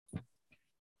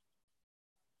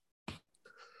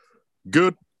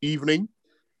Good evening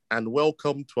and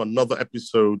welcome to another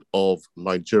episode of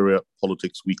Nigeria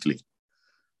Politics Weekly.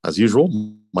 As usual,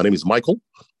 my name is Michael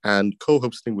and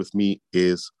co-hosting with me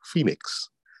is Phoenix.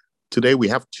 Today we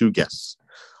have two guests.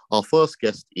 Our first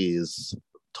guest is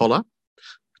Tola.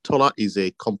 Tola is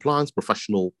a compliance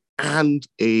professional and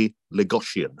a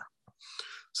Lagosian.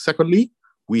 Secondly,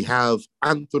 we have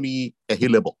Anthony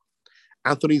Ehilebo.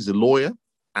 Anthony is a lawyer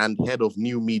and head of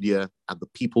new media at the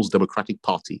People's Democratic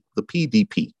Party, the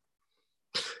PDP.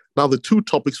 Now, the two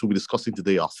topics we'll be discussing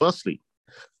today are firstly,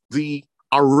 the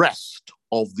arrest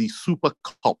of the super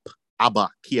cop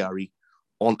Abba Kyari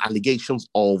on allegations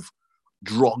of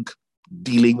drug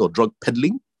dealing or drug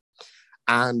peddling.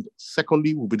 And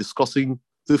secondly, we'll be discussing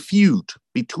the feud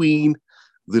between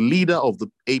the leader of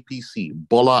the APC,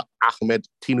 Bola Ahmed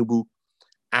Tinubu,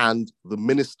 and the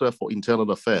Minister for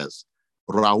Internal Affairs,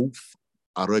 Rauf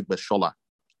Aregbesola,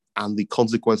 and the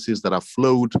consequences that have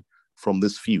flowed from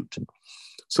this feud.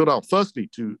 So now, firstly,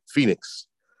 to Phoenix.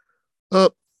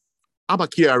 Abba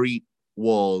Kyari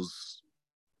was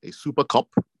a super cop,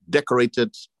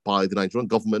 decorated by the Nigerian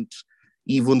government,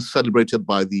 even celebrated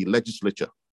by the legislature.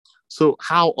 So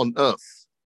how on earth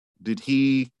did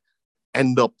he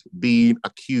end up being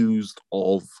accused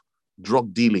of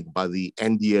drug dealing by the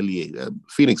NDLEA?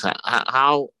 Phoenix,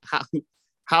 how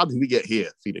did we get here,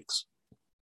 Phoenix?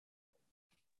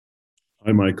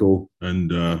 Hi, Michael,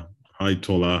 and hi,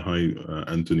 Tola. Hi,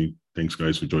 Anthony. Thanks,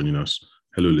 guys, for joining us.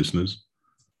 Hello, listeners.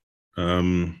 How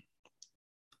do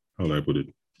I put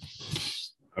it?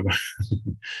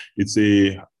 It's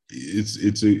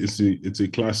a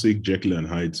classic Jekyll and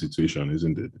Hyde situation,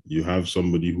 isn't it? You have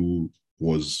somebody who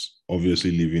was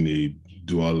obviously living a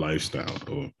dual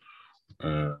lifestyle,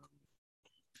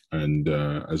 and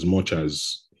as much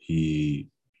as he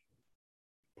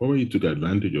probably took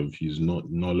advantage of his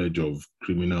knowledge of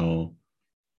criminal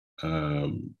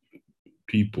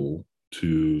people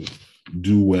to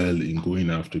do well in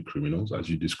going after criminals, as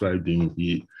you described him.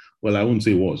 I wouldn't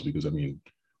say was, because I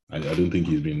don't think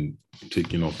he's been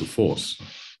taken off the force,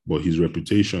 but his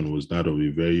reputation was that of a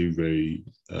very, very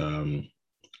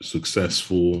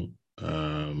successful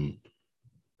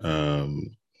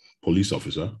police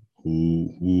officer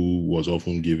who was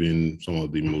often given some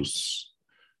of the most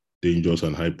dangerous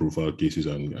and high-profile cases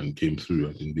and came through.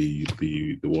 I think the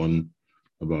one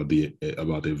about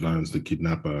Evans, the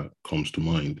kidnapper, comes to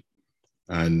mind,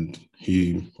 and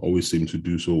he always seemed to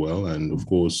do so well. And of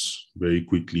course, very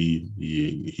quickly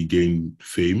he gained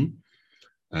fame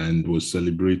and was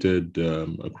celebrated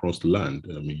across the land.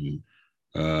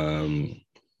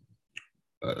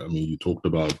 You talked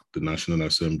about the National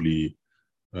Assembly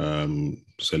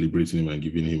celebrating him and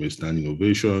giving him a standing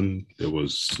ovation. There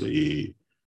was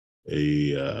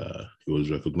he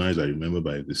was recognized, I remember,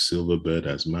 by the Silver Bird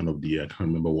as Man of the Year. I can't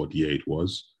remember what year it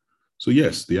was. So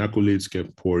yes, the accolades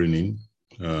kept pouring in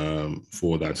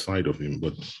for that side of him,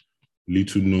 but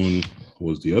little known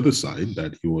was the other side,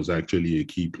 that he was actually a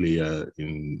key player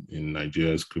in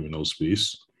Nigeria's criminal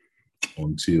space,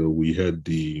 until we heard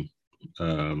the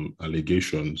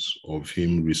allegations of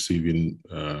him receiving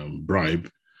bribe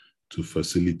to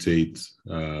facilitate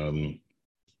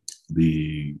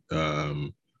the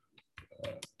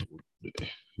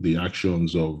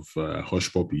actions of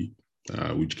Hush Puppy,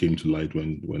 which came to light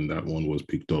when that one was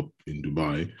picked up in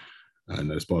Dubai.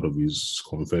 And as part of his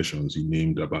confessions, he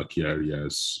named Abba Kyari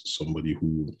as somebody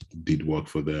who did work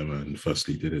for them and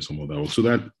facilitated some of that work. So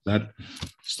that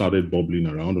started bubbling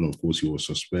around, and of course he was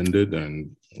suspended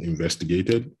and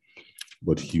investigated.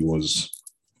 But he was,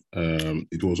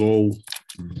 it was all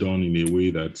done in a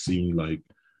way that seemed like,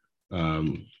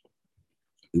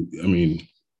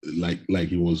 like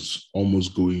he was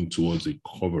almost going towards a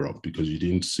cover-up, because you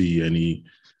didn't see any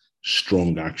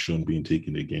strong action being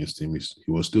taken against him.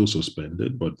 He was still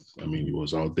suspended, but he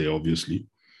was out there, obviously.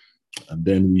 And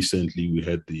then recently we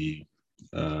had the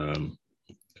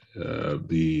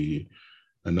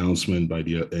announcement by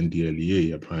the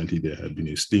NDLEA. Apparently there had been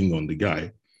a sting on the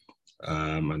guy,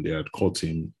 and they had caught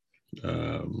him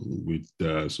with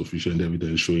sufficient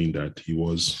evidence showing that he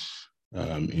was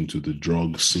into the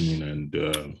drug scene and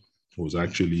was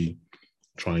actually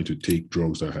trying to take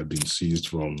drugs that had been seized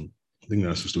from, I think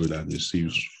that's the story, that had been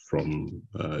seized from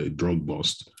a drug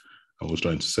bust, and was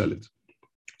trying to sell it.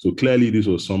 So clearly this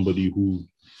was somebody who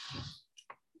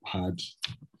had,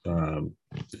 who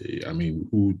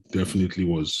definitely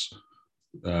was,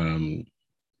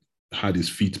 had his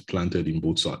feet planted in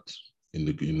both sides, in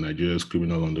Nigeria's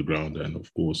criminal underground, and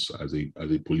of course as a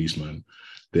policeman,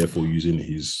 therefore using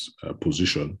his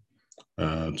position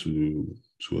to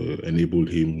enable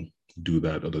him do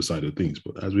that other side of things.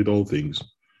 But as with all things,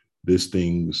 these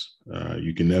things,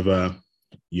 you can never,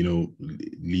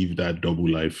 live that double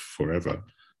life forever.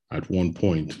 At one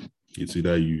point, it's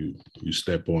either you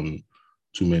step on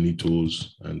too many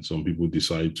toes and some people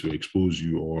decide to expose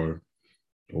you, or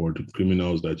the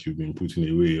criminals that you've been putting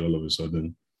away all of a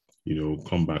sudden,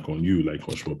 come back on you like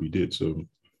Hush Puppy did. So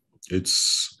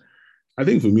I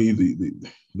think for me,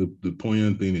 the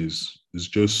poignant thing is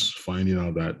just finding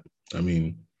out that,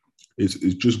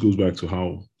 it just goes back to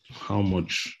how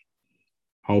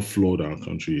flawed our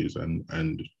country is.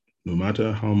 And no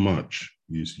matter how much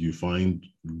you find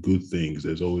good things,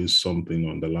 there's always something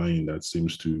underlying that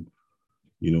seems to,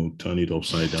 turn it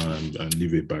upside down and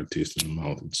leave a bad taste in the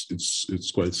mouth.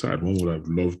 It's quite sad. One would have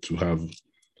loved to have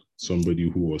somebody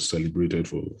who was celebrated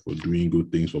for doing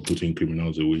good things, for putting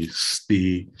criminals away,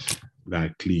 stay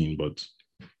that clean. But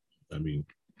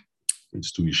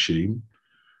it's to the shame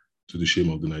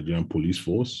of the Nigerian police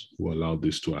force who allowed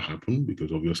this to happen,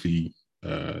 because obviously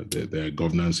there are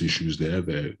governance issues there.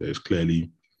 There's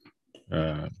clearly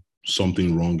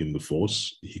something wrong in the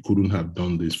force. He couldn't have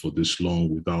done this for this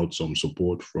long without some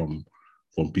support from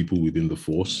people within the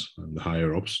force and the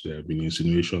higher ups. There have been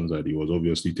insinuations that he was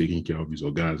obviously taking care of his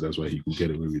organs. That's why he could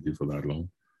get away with it for that long.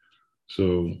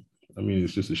 So,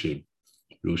 it's just a shame,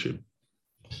 real shame.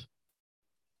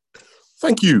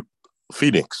 Thank you,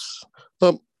 Phoenix.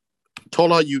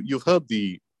 Tola, you've heard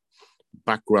the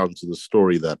background to the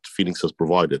story that Phoenix has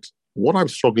provided. What I'm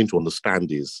struggling to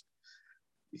understand is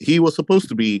he was supposed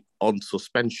to be on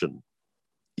suspension,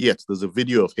 yet there's a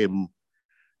video of him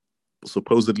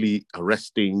supposedly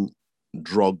arresting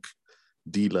drug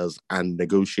dealers and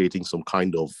negotiating some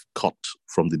kind of cut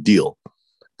from the deal.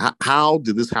 How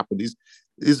did this happen?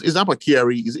 Is Abba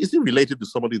Kyari, is he related to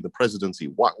somebody in the presidency?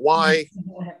 Why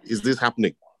is this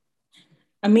happening?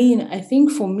 I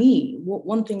think for me,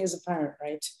 one thing is apparent,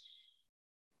 right?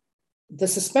 The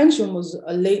suspension was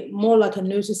more like a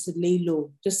notice to lay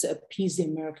low, just to appease the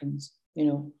Americans. I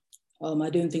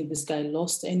don't think this guy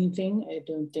lost anything. I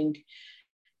don't think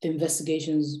the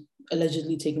investigations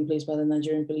allegedly taking place by the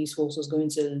Nigerian police force was going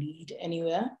to lead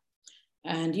anywhere.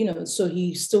 And, so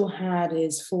he still had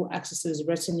his full access to his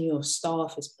retinue of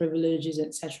staff, his privileges,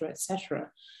 et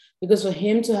cetera, because for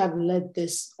him to have led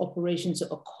this operation to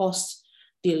accost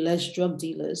the alleged drug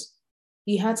dealers,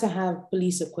 he had to have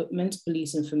police equipment,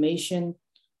 police information,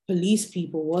 police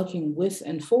people working with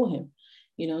and for him.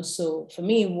 So for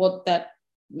me, what that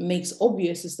makes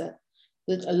obvious is that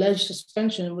the alleged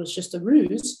suspension was just a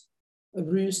ruse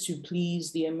to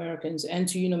please the Americans and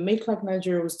to, make like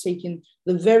Nigeria was taking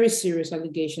the very serious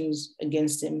allegations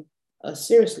against him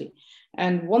seriously.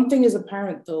 And one thing is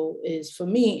apparent, though, is for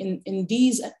me, in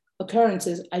these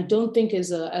occurrences, I don't think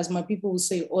is, as my people would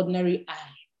say, ordinary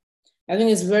eye. I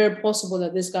think it's very possible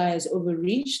that this guy is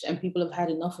overreached and people have had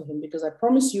enough of him, because I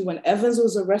promise you, when Evans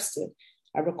was arrested,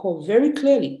 I recall very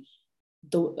clearly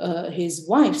his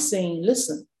wife saying,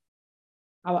 listen,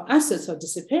 our assets are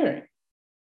disappearing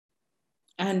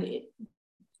and it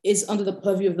is under the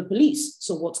purview of the police.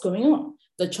 So what's going on?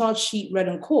 The charge sheet read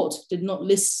in court did not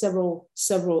list several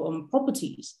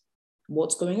properties.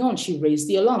 What's going on? She raised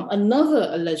the alarm. Another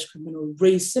alleged criminal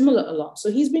raised similar alarm. So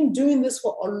he's been doing this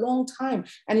for a long time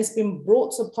and it's been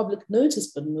brought to public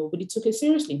notice, but nobody took it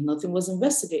seriously. Nothing was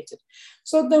investigated.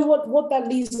 So then what that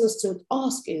leads us to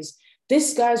ask is,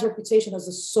 this guy's reputation as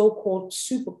a so-called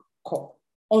super cop,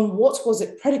 on what was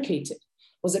it predicated?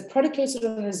 Was it predicated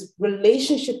on his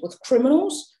relationship with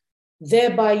criminals,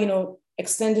 thereby,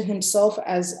 extending himself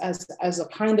as a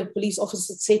kind of police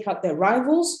officer to take out their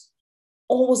rivals?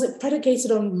 Or was it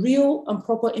predicated on real and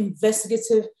proper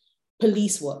investigative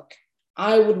police work?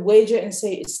 I would wager and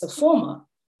say it's the former,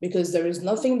 because there is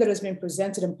nothing that has been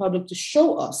presented in public to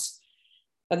show us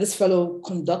that this fellow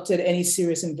conducted any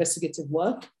serious investigative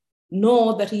work,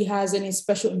 nor that he has any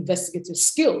special investigative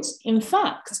skills. In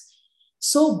fact,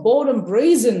 so bold and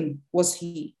brazen was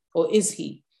he, or is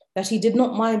he, that he did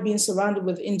not mind being surrounded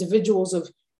with individuals of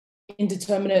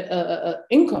indeterminate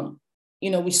income.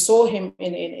 We saw him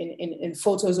in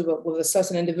photos with a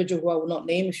certain individual who I will not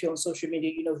name. If you're on social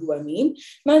media, you know who I mean.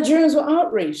 Nigerians were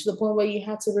outraged to the point where you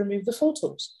had to remove the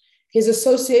photos. His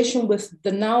association with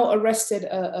the now arrested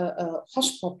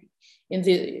Hush Puppy,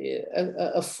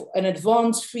 an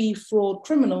advance fee fraud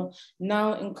criminal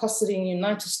now in custody in the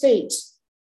United States,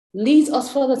 leads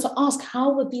us further to ask,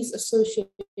 how were these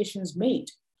associations made?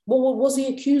 What was he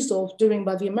accused of doing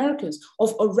by the Americans?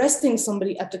 Of arresting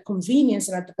somebody at the convenience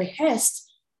and at the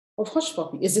behest of Hush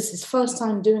Puppy? Is this his first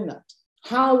time doing that?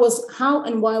 How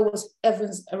and why was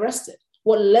Evans arrested?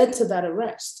 What led to that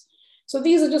arrest? So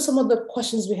these are just some of the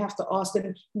questions we have to ask.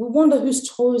 And we wonder whose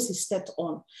toes he stepped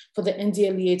on for the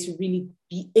NDLEA to really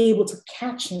be able to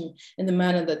catch him in the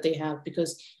manner that they have,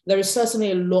 because there is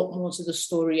certainly a lot more to the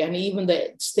story. And even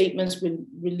the statements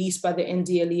released by the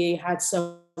NDLEA had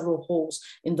several holes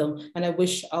in them. And I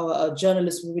wish our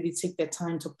journalists would really take their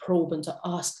time to probe and to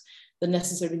ask the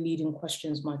necessary leading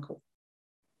questions, Michael.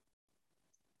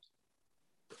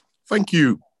 Thank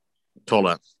you,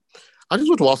 Tola. I just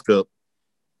want to ask a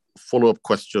follow-up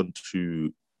question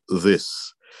to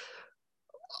this.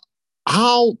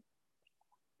 How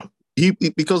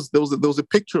because there was a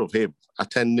picture of him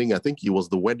attending, I think it was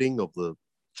the wedding of the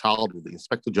child with the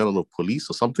Inspector General of Police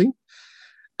or something.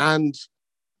 And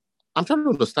I'm trying to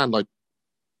understand, like,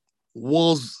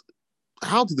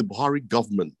 how did the Buhari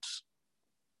government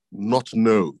not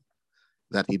know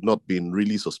that he'd not been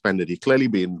really suspended? He'd clearly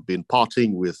been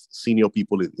partying with senior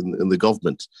people in the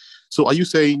government. So are you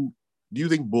saying, do you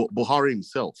think Buhari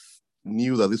himself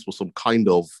knew that this was some kind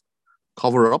of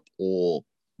cover-up, or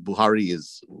Buhari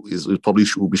is probably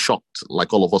will be shocked,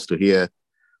 like all of us, to hear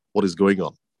what is going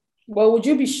on? Well, would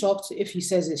you be shocked if he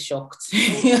says he's shocked?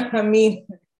 I mean,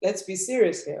 let's be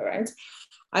serious here, right?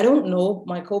 I don't know,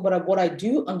 Michael, but what I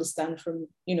do understand from,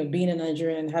 being a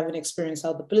Nigerian and having experienced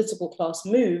how the political class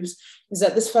moves is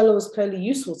that this fellow is clearly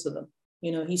useful to them.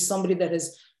 He's somebody that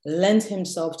has lent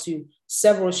himself to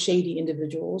several shady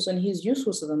individuals, and he's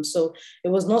useful to them. So it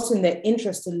was not in their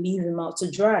interest to leave him out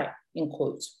to dry, in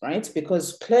quotes, right?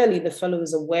 Because clearly the fellow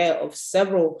is aware of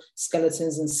several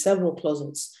skeletons in several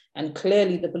closets. And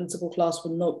clearly the political class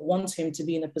would not want him to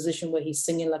be in a position where he's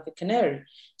singing like a canary.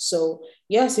 So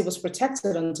yes, he was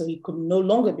protected until he could no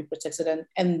longer be protected.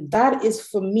 And that is,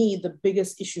 for me, the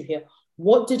biggest issue here.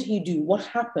 What did he do? What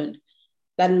happened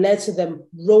that led to them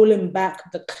rolling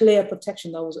back the clear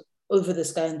protection that was over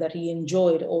this guy and that he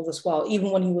enjoyed all this while,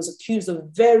 even when he was accused of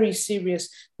very serious,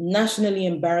 nationally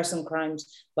embarrassing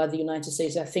crimes by the United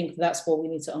States? I think that's what we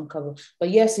need to uncover.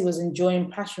 But yes, he was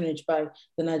enjoying patronage by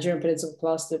the Nigerian political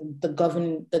class, the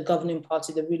governing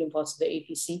party, the ruling party, the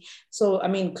APC. So, I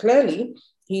mean, clearly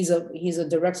he's a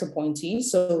direct appointee.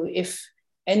 So if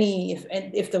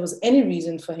there was any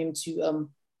reason for him to,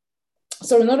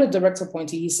 not a direct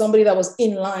appointee, he's somebody that was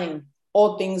in line,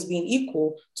 all things being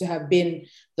equal, to have been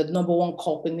the number one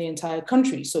cop in the entire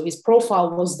country. So his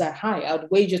profile was that high. I'd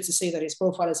wager to say that his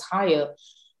profile is higher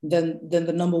than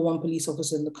the number one police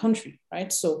officer in the country,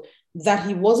 right? So that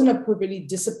he wasn't appropriately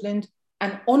disciplined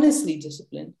and honestly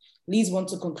disciplined leads one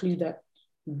to conclude that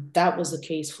that was the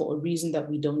case for a reason that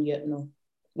we don't yet know.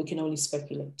 We can only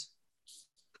speculate.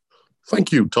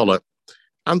 Thank you, Tola.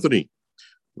 Anthony,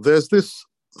 there's this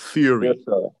theory. Yes,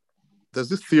 sir. There's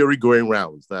this theory going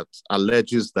around that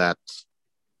alleges that,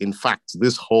 in fact,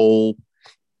 this whole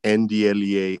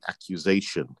NDLEA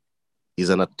accusation is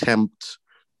an attempt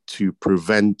to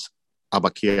prevent Abba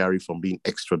Kyari from being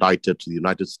extradited to the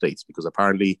United States, because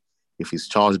apparently if he's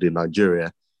charged in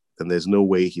Nigeria, then there's no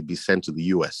way he'd be sent to the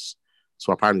US.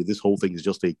 So apparently this whole thing is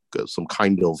just some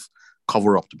kind of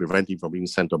cover-up to prevent him from being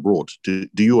sent abroad. Do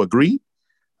you agree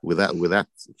with that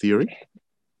theory?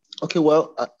 Okay,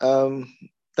 well,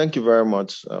 thank you very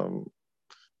much,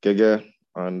 Gege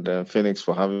and Phoenix,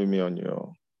 for having me on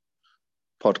your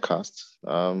podcast.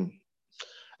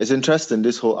 It's interesting,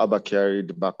 this whole Abba Kyari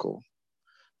debacle.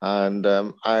 And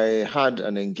I had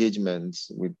an engagement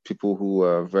with people who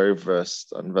were very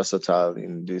versed and versatile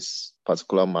in this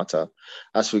particular matter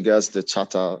as regards the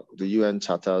charter, the UN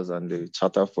charters and the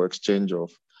charter for exchange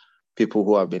of people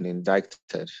who have been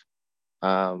indicted.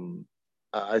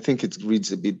 I think it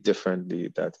reads a bit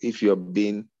differently, that if you're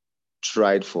being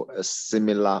tried for a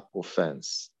similar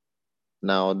offense,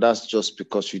 now that's just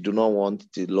because you do not want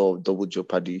the law of double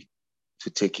jeopardy to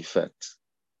take effect.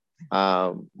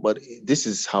 But this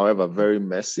is, however, very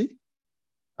messy.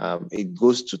 It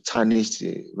goes to tarnish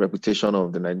the reputation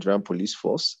of the Nigerian police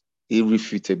force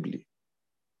irrefutably.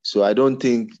 So I don't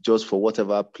think just for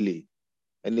whatever play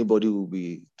anybody will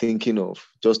be thinking of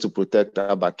just to protect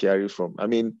Abba Kyari from. I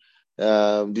mean,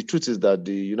 the truth is that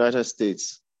the United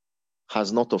States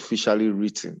has not officially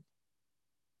written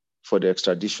for the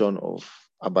extradition of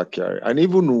Abba Kyari. And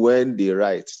even when they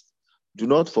write, do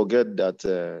not forget that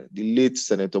the late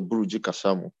Senator Buruji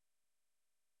Kashamu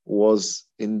was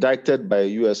indicted by a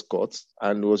US court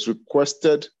and was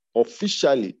requested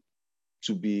officially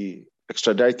to be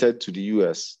extradited to the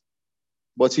US.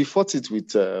 But he fought it with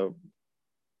the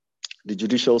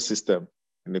judicial system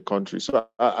in the country. So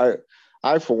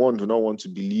I, for one, do not want to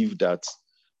believe that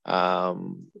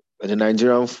the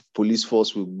Nigerian police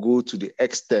force will go to the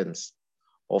extent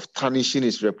of tarnishing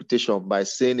his reputation by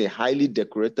saying a highly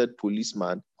decorated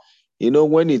policeman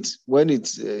when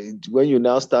you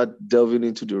now start delving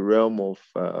into the realm of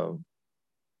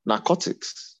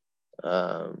narcotics,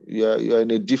 you're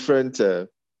in a different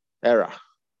era.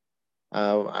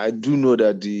 I do know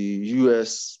that the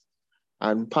US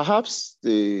and perhaps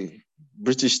the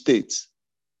British states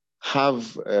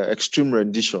have extreme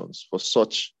renditions for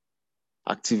such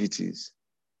activities.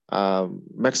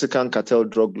 Mexican cartel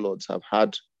drug lords have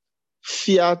had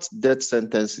fiat death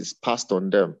sentences passed on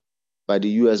them by the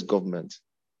US government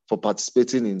for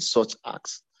participating in such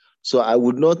acts. So I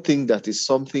would not think that is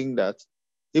something that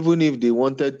even if they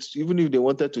wanted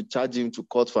to charge him to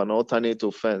court for an alternate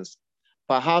offense,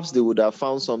 perhaps they would have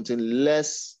found something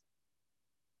less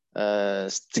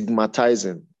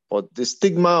stigmatizing. But the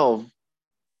stigma of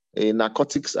a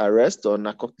narcotics arrest or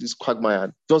narcotics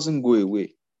quagmire doesn't go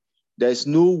away. There's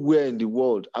nowhere in the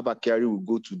world Abba Kyari will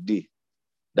go today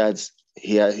that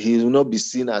he will not be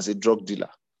seen as a drug dealer.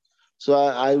 So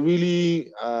I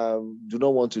really do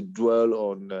not want to dwell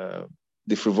on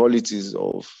the frivolities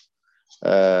of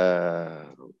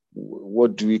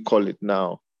what do we call it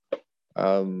now?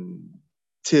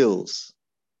 Tales,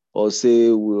 or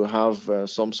say we'll have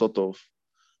some sort of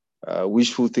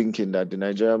wishful thinking that the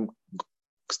Nigerian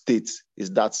state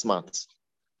is that smart.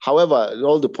 However,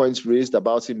 all the points raised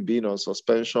about him being on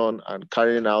suspension and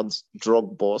carrying out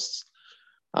drug busts,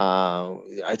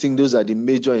 I think those are the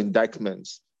major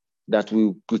indictments that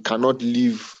we cannot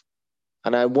leave.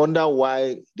 And I wonder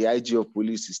why the IG of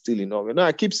police is still in office.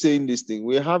 I keep saying this thing.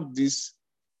 We have this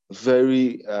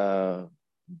very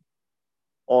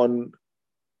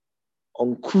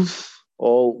uncouth,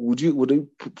 or would you,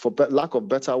 for lack of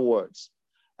better words,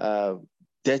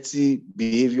 dirty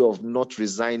behavior of not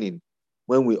resigning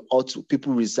when we ought to,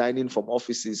 people resigning from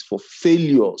offices for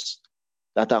failures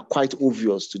that are quite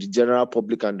obvious to the general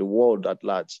public and the world at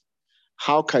large.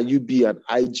 How can you be an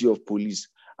IG of police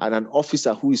and an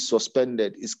officer who is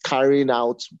suspended is carrying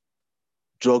out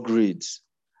drug raids,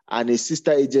 and a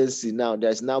sister agency now,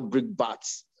 there's now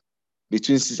brickbats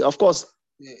between, of course,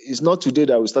 it's not today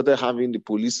that we started having the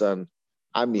police and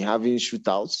army having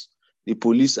shootouts. The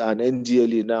police and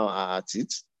NDLA now are at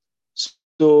it.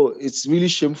 So it's really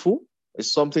shameful.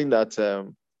 It's something that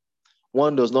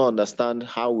one does not understand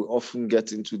how we often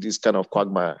get into this kind of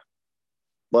quagmire.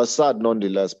 But sad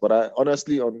nonetheless. But I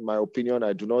honestly, on my opinion,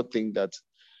 I do not think that.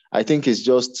 I think it's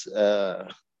just an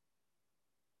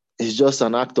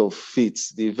act of fate,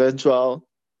 the eventual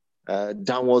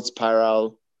downward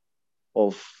spiral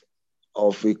of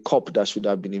a cop that should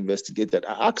have been investigated.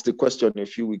 I asked the question a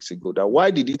few weeks ago that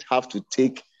why did it have to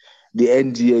take the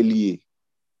NDLEA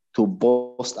to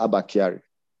bust Abba Kyari?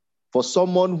 For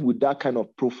someone with that kind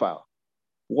of profile,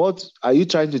 what are you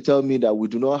trying to tell me that we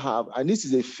do not have? And this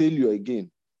is a failure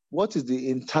again. What is the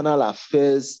internal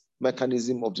affairs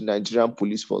mechanism of the Nigerian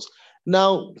police force?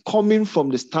 Now, coming from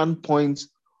the standpoint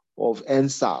of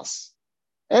NSAS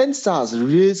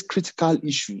raised critical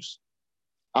issues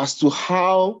as to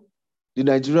how the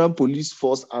Nigerian police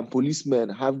force and policemen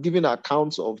have given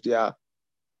accounts of their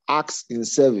acts in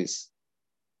service.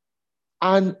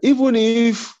 And even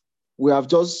if we have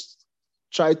just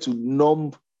tried to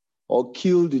numb or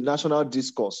kill the national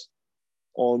discourse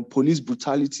on police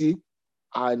brutality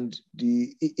and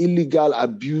the illegal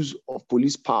abuse of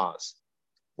police powers,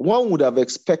 one would have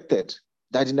expected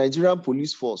that the Nigerian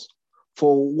police force,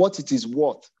 for what it is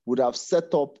worth, would have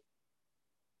set up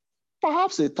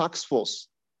perhaps a task force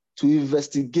to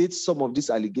investigate some of these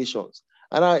allegations.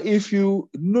 And if you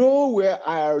know where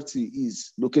IRT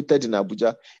is located in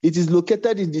Abuja, it is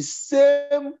located in the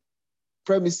same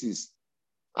premises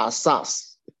as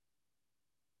SAS.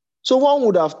 So one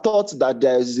would have thought that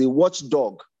there is a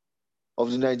watchdog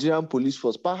of the Nigerian police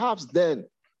force. Perhaps then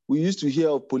we used to hear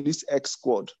of Police X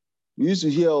Squad. We used to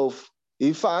hear of,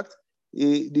 in fact,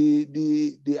 the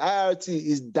IRT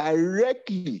is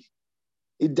directly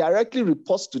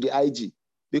reports to the IG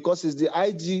because it's the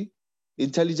IG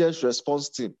Intelligence Response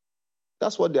Team.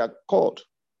 That's what they are called.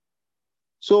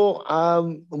 So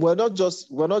we're not just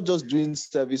doing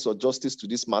service or justice to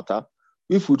this matter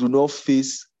if we do not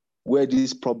face where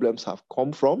these problems have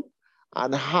come from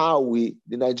and how the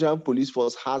Nigerian police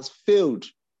force has failed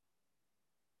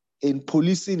in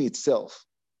policing itself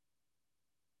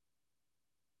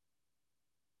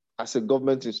as a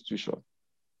government institution.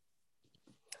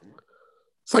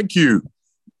 Thank you,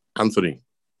 Anthony,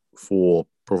 for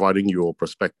providing your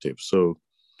perspective. So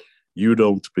you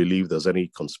don't believe there's any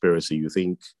conspiracy. You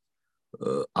think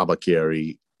Abba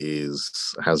Kyari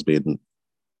has been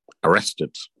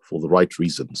arrested for the right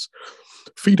reasons.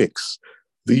 Phoenix,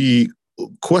 the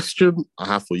question I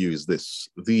have for you is this.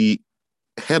 The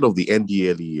head of the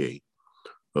NDLEA,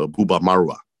 Buba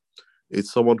Marwa,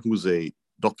 it's someone who's a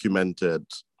documented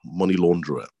money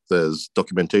launderer. There's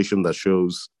documentation that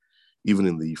shows, even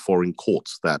in the foreign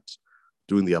courts, that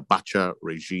during the Abacha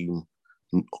regime,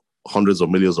 hundreds of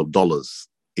millions of dollars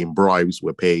in bribes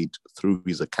were paid through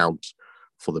his account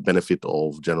for the benefit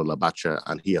of General Abacha,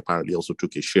 and he apparently also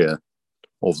took a share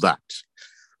of that.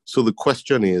 So the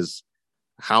question is,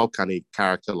 how can a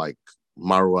character like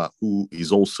Marwa, who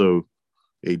is also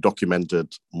a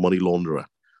documented money launderer,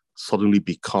 suddenly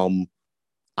become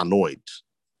annoyed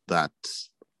that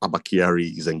Abba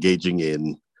Kyari is engaging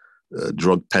in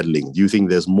drug peddling? Do you think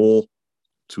there's more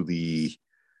to the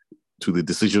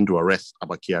decision to arrest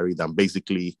Abba Kyari than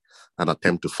basically an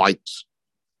attempt to fight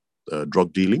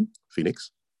drug dealing,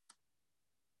 Phoenix?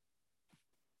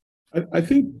 I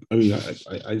think,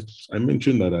 I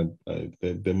mentioned that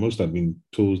there must have been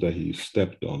toes that he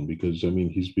stepped on, because, Abba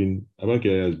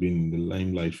Kyari has been in the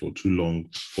limelight for too long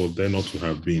for there not to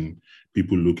have been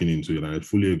people looking into it. And I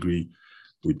fully agree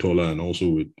with Tola and also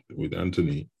with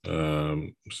Anthony,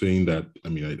 saying that,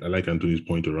 I like Anthony's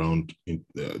point around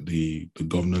the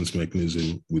governance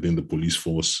mechanism within the police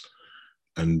force,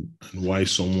 and why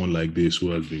someone like this,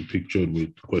 who has been pictured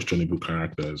with questionable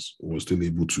characters, was still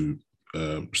able to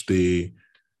stay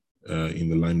in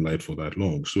the limelight for that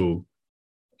long. So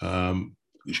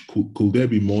could there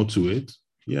be more to it?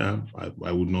 Yeah,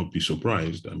 I would not be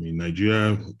surprised.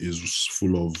 Nigeria is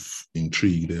full of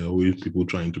intrigue. There are always people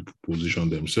trying to position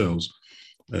themselves.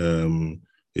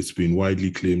 It's been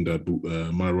widely claimed that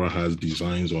Marwa has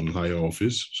designs on higher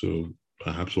office, so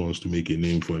perhaps wants to make a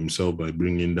name for himself by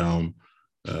bringing down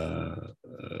the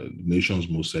nation's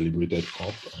most celebrated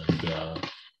cop,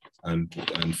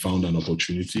 and found an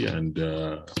opportunity, and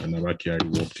Abba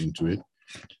Kyari walked into it.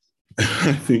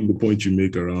 I think the point you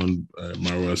make around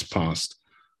Marwa's past,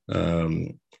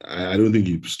 I don't think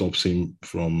it stops him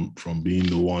from being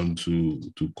the one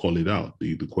to call it out.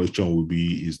 The question will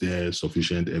be, is there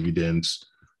sufficient evidence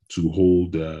to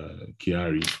hold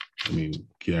Kyari?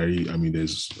 Kyari,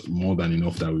 there's more than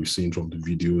enough that we've seen from the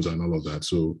videos and all of that.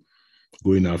 So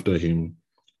going after him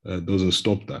doesn't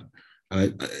stop that.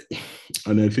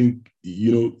 And I think,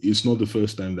 it's not the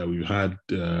first time that we've had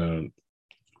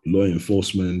law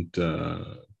enforcement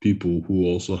people who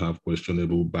also have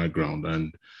questionable background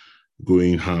and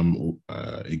going ham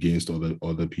against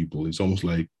other people. It's almost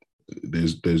like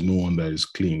there's no one that is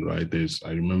clean, right?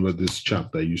 I remember this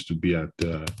chap that used to be at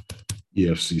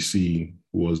EFCC,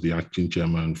 who was the acting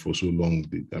chairman for so long.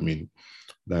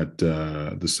 That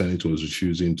the Senate was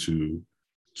refusing to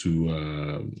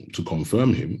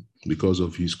confirm him because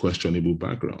of his questionable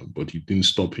background, but it didn't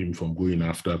stop him from going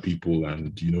after people.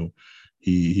 And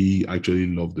he actually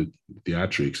loved the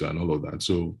theatrics and all of that.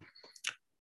 So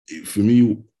for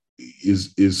me,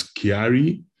 is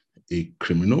Kyari a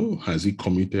criminal? Has he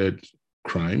committed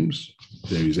crimes?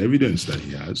 There is evidence that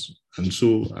he has, and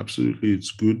so absolutely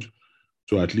it's good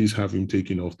to at least have him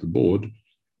taken off the board.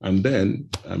 And then,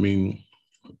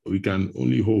 we can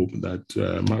only hope that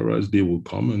Marwa's day will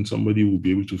come and somebody will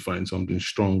be able to find something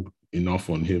strong enough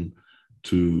on him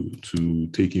to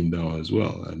take him down as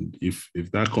well. And if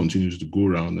that continues to go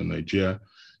around and Nigeria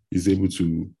is able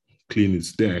to clean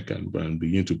its deck and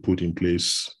begin to put in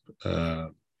place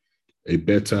a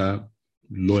better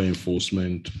law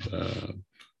enforcement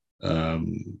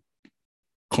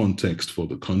context for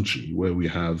the country, where we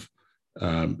have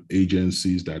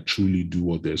agencies that truly do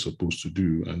what they're supposed to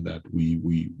do, and that we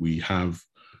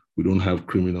don't have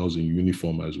criminals in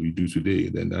uniform as we do today,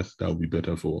 then that would be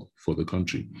better for the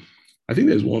country. I think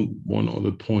there's one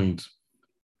other point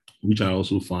which I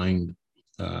also find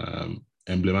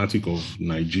emblematic of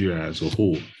Nigeria as a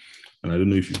whole, and I don't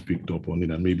know if you picked up on it,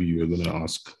 and maybe you were going to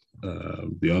ask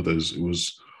the others. It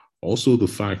was also the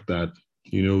fact that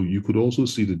you could also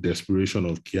see the desperation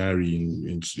of Kyari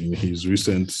in his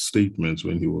recent statements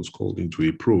when he was called into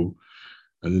a probe.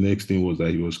 And the next thing was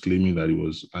that he was claiming that it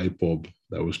was IPOB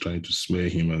that was trying to smear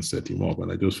him and set him up.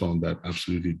 And I just found that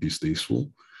absolutely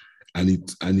distasteful. And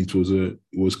it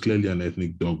was clearly an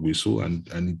ethnic dog whistle. And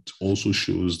it also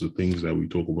shows the things that we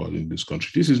talk about in this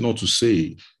country. This is not to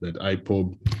say that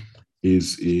IPOB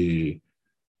is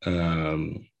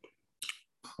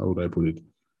how would I put it?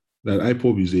 That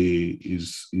IPOB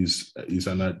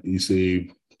is a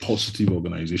positive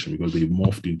organization, because they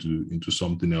morphed into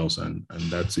something else, and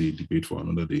that's a debate for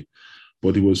another day.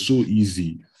 But it was so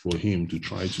easy for him to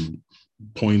try to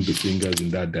point the fingers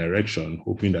in that direction,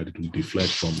 hoping that it would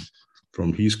deflect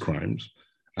from his crimes,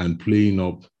 and playing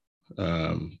up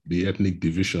the ethnic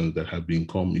divisions that have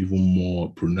become even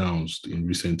more pronounced in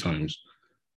recent times.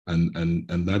 And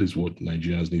that is what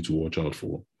Nigerians need to watch out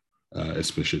for,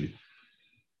 especially.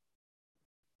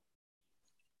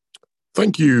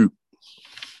 Thank you,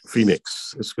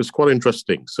 Phoenix. It's quite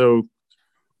interesting. So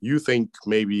you think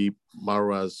maybe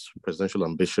Mara's presidential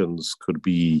ambitions could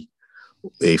be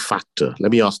a factor?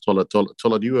 Let me ask Tola.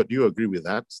 Tola, do you agree with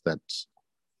that? That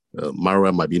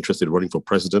Mara might be interested in running for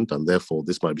president, and therefore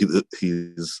this might be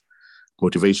his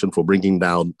motivation for bringing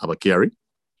down Abba Kyari?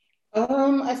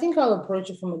 I think I'll approach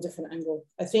it from a different angle.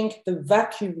 I think the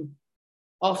vacuum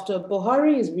after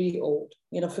Buhari is really old.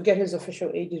 Forget his official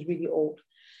age, is really old.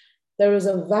 There is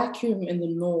a vacuum in the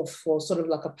North for sort of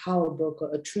like a power broker,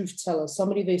 a truth teller,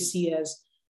 somebody they see as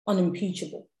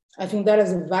unimpeachable. I think that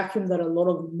is a vacuum that a lot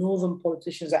of Northern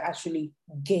politicians are actually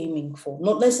gaming for,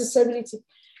 not necessarily to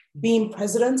being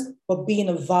president, but being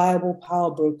a viable power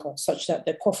broker such that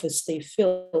their coffers stay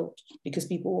filled because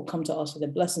people will come to us for their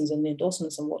blessings and their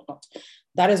endorsements and whatnot.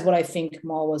 That is what I think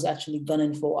Ma was actually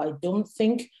gunning for. I don't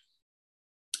think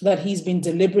that he's been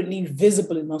deliberately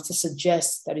visible enough to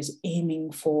suggest that he's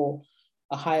aiming for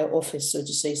a higher office, so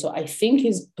to say. So I think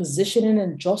he's positioning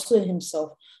and jostling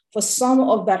himself for some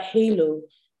of that halo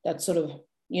that sort of,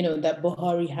 that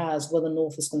Buhari has where the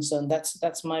North is concerned.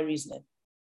 That's my reasoning.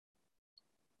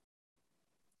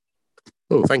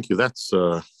 Oh, thank you. That's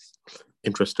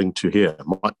interesting to hear.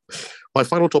 My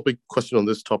final question on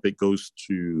this topic goes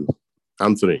to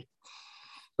Anthony.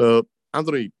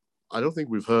 Anthony, I don't think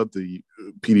we've heard the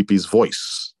PDP's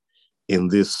voice in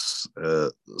this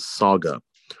saga,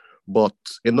 but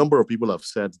a number of people have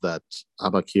said that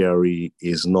Abba Kyari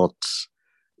is not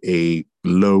a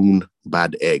lone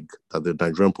bad egg, that the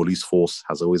Nigerian police force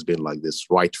has always been like this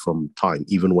right from time.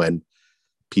 Even when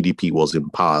PDP was in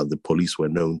power, the police were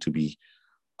known to be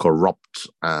corrupt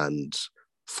and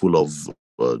full of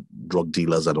drug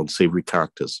dealers and unsavory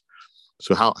characters.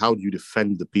 So how do you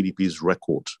defend the PDP's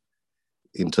record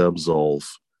in terms of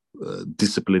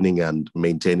disciplining and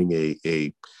maintaining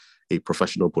a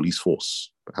professional police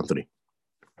force, Anthony?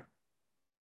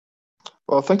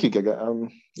 Well, thank you,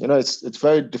 Gege. It's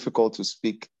very difficult to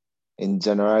speak in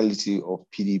generality of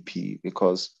PDP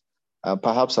because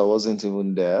perhaps I wasn't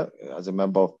even there as a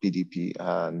member of PDP,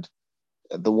 and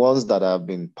the ones that I've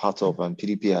been part of and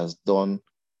PDP has done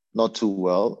not too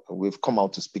well, we've come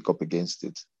out to speak up against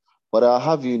it. But I'll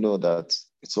have you know that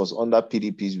it was under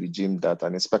PDP's regime that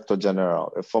an inspector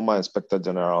general, a former inspector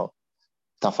general,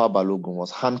 Tafa Balogun,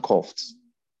 was handcuffed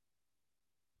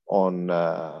on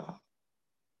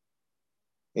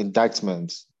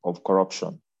indictment of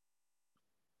corruption.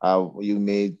 You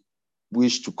may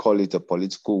wish to call it a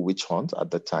political witch hunt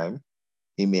at the time.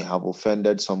 He may have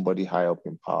offended somebody high up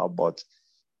in power, but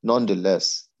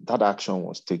nonetheless, that action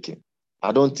was taken.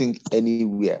 I don't think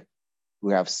anywhere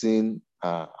we have seen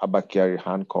Abba Kyari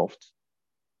handcuffed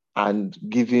and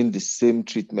given the same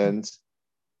treatment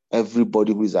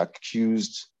everybody who is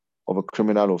accused of a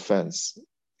criminal offense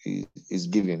is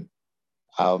given.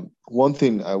 One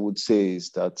thing I would say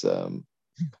is that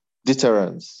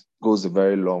deterrence goes a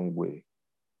very long way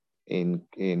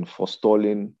in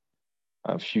forestalling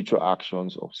future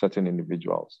actions of certain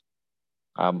individuals.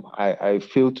 I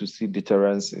fail to see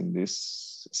deterrence in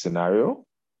this scenario.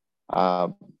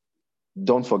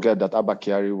 Don't forget that Abba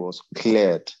Kyari was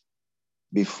cleared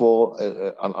before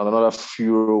another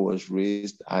furor was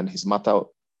raised and his matter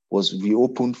was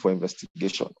reopened for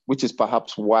investigation, which is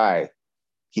perhaps why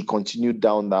he continued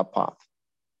down that path.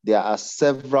 There are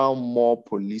several more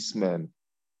policemen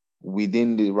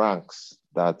within the ranks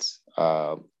that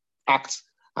act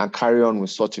and carry on with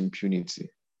such impunity.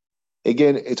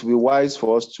 Again, it will be wise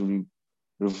for us to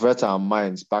revert our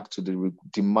minds back to the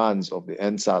demands of the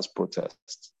EndSARS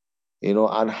protest,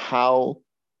 and how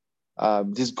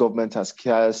this government has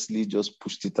carelessly just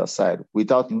pushed it aside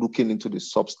without looking into the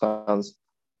substance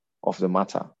of the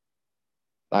matter.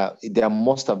 There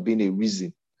must have been a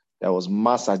reason. There was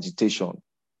mass agitation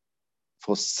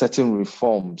for certain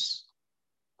reforms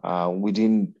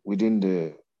within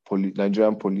the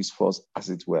Nigerian police force, as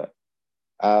it were.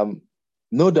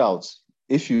 No doubt,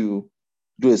 if you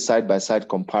do a side-by-side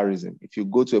comparison, if you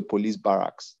go to a police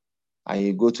barracks and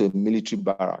you go to a military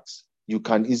barracks, you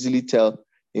can easily tell.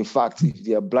 In fact, if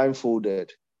they are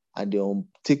blindfolded and they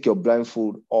take your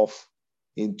blindfold off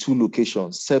in two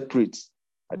locations, separate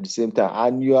at the same time,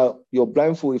 and your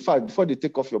blindfold, in fact, before they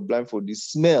take off your blindfold, the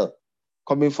smell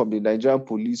coming from the Nigerian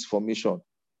police formation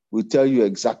will tell you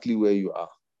exactly where you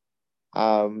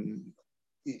are.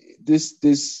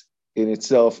 This in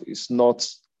itself is not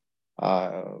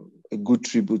a good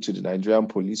tribute to the Nigerian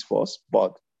police force,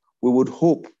 but we would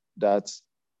hope that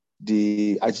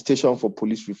the agitation for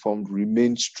police reform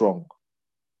remains strong,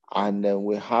 and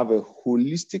we have a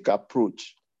holistic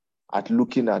approach at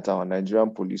looking at our Nigerian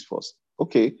police force.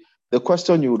 Okay, the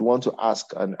question you would want to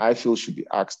ask, and I feel should be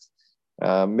asked,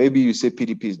 Maybe you say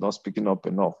PDP is not speaking up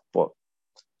enough, but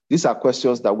these are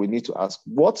questions that we need to ask.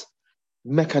 What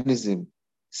mechanism,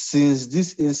 since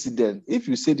this incident, if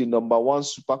you say the number one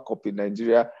Super Cup in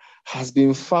Nigeria has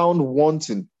been found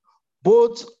wanting,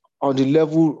 both on the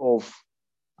level of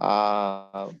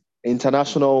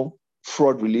international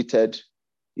fraud-related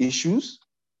issues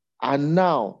and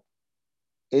now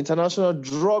international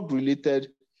drug-related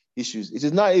issues. It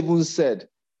is not even said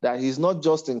that he's not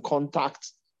just in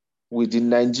contact with the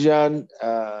Nigerian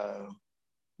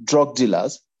drug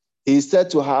dealers. He's said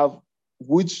to have,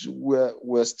 which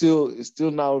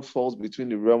still now falls between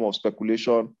the realm of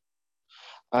speculation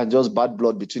and just bad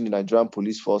blood between the Nigerian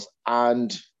police force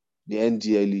and the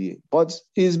NDLEA. But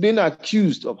he's been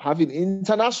accused of having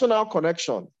international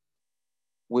connection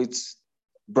with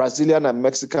Brazilian and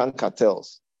Mexican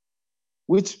cartels,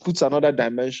 which puts another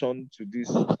dimension to this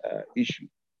issue.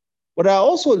 But I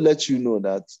also let you know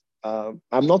that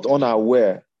I'm not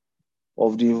unaware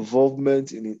of the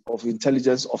involvement of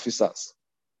intelligence officers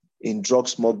in drug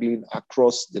smuggling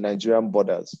across the Nigerian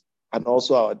borders and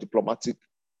also our diplomatic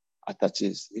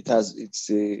attaches. It's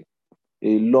a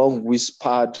long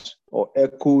whispered or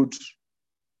echoed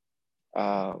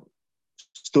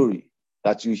story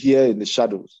that you hear in the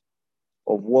shadows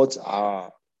of what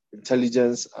our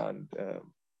intelligence and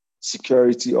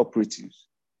security operatives,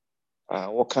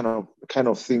 what kind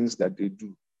of things that they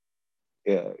do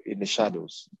in the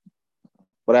shadows.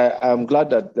 But I'm glad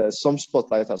that some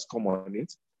spotlight has come on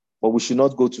it, but we should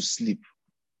not go to sleep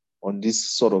on these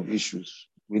sort of issues.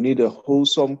 We need a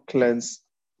wholesome cleanse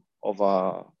of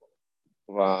our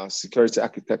security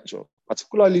architecture,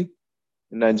 particularly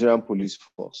the Nigerian police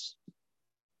force.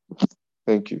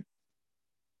 Thank you.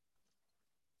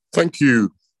 Thank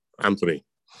you, Anthony.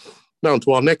 Now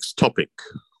to our next topic,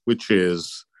 which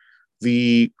is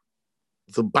the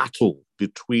battle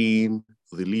between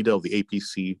the leader of the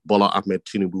APC, Bola Ahmed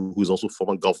Tinubu, who is also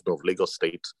former governor of Lagos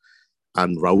State,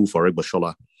 and Rauf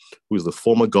Aregbesola, who is the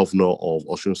former governor of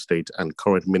Osun State and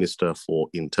current minister for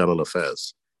internal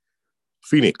affairs.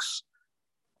 Phoenix,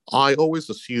 I always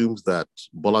assumed that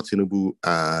Bola Tinubu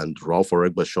and Rauf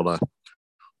Aregbesola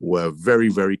were very,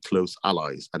 very close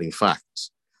allies. And in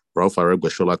fact, Rauf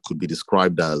Aregbesola could be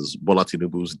described as Bola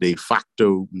Tinubu's de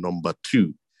facto number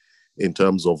 2 in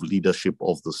terms of leadership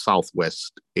of the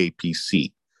Southwest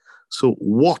APC. So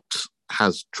what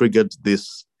has triggered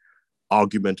this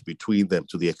argument between them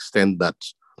to the extent that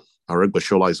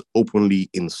Aregbesola is openly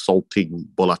insulting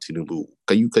Bola Tinubu?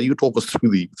 Can you talk us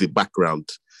through the background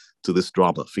to this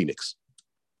drama, Phoenix?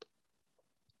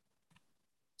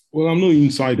 Well, I'm no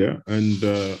insider, and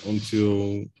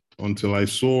until I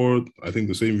saw, I think,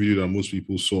 the same video that most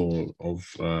people saw of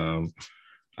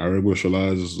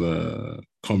Aregbesola's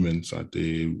comments at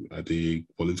a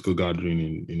political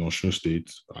gathering in Osun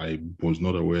State, I was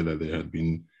not aware that there had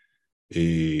been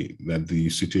that the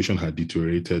situation had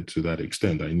deteriorated to that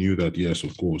extent. I knew that, yes,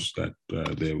 of course, that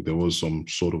there was some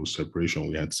sort of separation.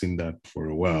 We had seen that for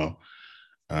a while.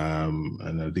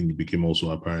 And I think it became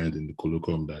also apparent in the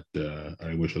colloquium that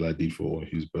Aregbesola did for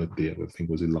his birthday. I think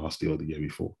was it last year or the year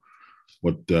before.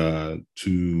 But to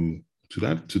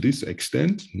this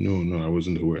extent, no, I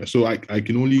wasn't aware. So I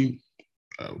can only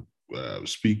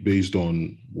speak based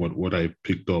on what I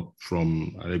picked up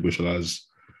from Aregbesola's.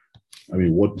 I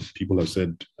mean, what people have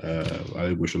said,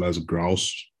 Aregbesola's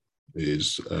grouse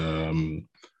is, and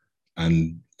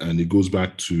it goes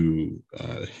back to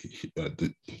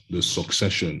the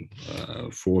succession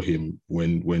for him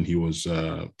when he was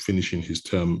finishing his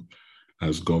term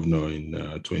as governor in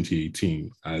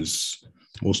 2018. As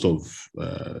most of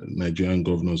Nigerian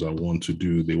governors are wont to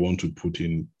do, they want to put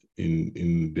in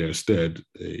their stead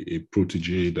a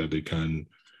protege that they can,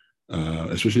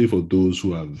 especially for those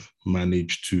who have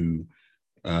managed to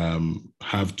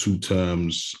have 2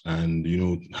 terms and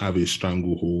have a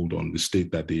stranglehold on the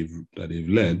state that they've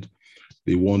led.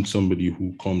 They want somebody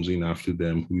who comes in after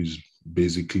them who is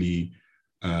basically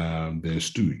their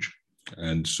stooge.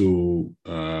 And so,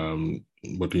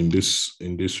 but in this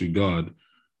regard,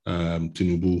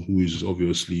 Tinubu, who is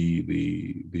obviously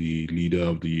the leader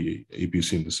of the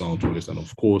APC in the Southwest, and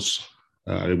of course,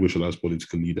 Aregbesola's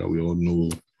political leader, we all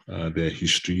know their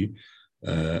history.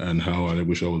 And how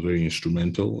Aregbesola was very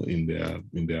instrumental in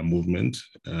their movement,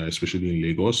 especially in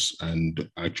Lagos, and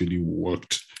actually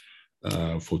worked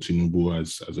for Tinubu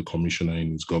as a commissioner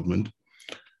in his government.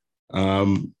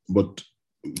 But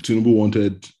Tinubu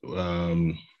wanted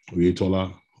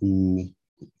Oyetola, who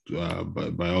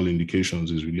by all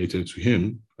indications is related to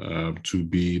him, to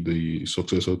be the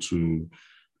successor to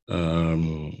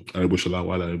Ariboshola,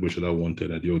 while Ariboshola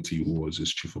wanted Adeoti, who was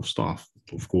his chief of staff.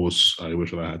 Of course,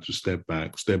 Ariboshola had to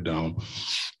step down,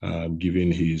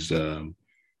 given his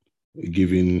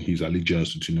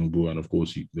allegiance to Tinubu, and of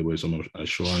course there were some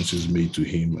assurances made to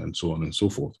him, and so on and so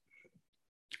forth.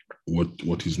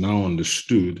 What is now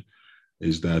understood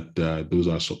is that those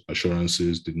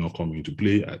assurances did not come into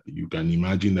play. You can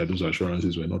imagine that those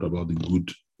assurances were not about the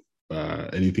good,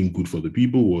 anything good for the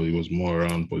people, or it was more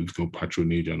around political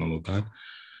patronage and all of that.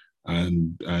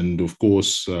 And of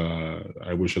course,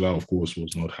 Ariboshola, of course,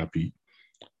 was not happy.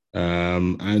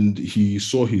 And he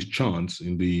saw his chance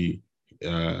in the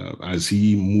as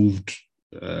he moved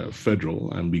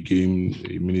federal and became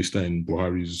a minister in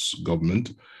Buhari's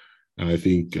government. And I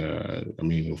think,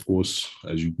 of course,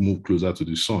 as you move closer to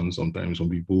the sun, sometimes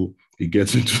it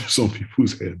gets into some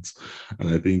people's heads. And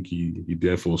I think he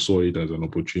therefore saw it as an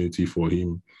opportunity for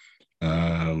him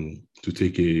to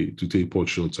take pot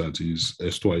shots at his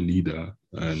erstwhile leader.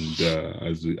 And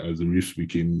as the rift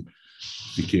became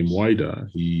wider,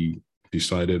 he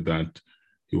decided that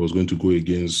he was going to go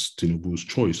against Tinubu's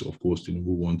choice. Of course, Tinubu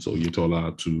wants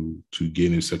Oyetola to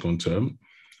gain a second term.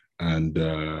 And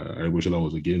Ariboshola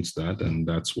was against that. And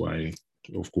that's why,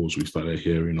 of course, we started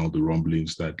hearing all the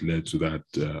rumblings that led to that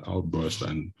outburst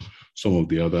and some of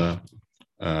the other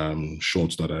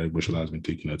shots that Ariboshola has been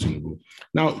taking at Tinubu.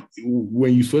 Now,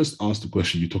 when you first asked the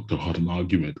question, you talked about an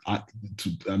argument.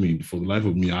 For the life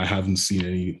of me, I haven't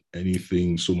seen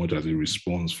anything so much as a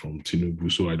response from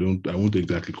Tinubu. So I won't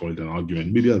exactly call it an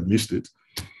argument. Maybe I've missed it.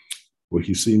 But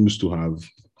he seems to have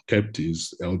kept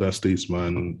his elder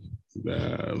statesman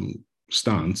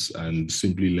stance and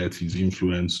simply let his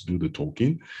influence do the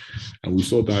talking. And we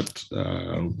saw that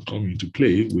come into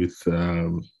play with,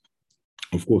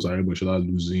 of course, Ariboshola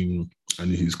losing, and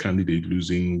his candidate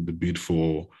losing the bid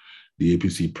for the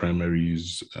APC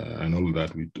primaries and all of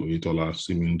that, with Oyetola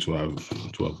seeming to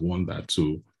have won that.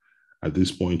 So at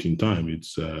this point in time,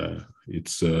 it's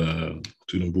Tinubu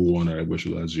 1,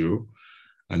 Ariboshola 0.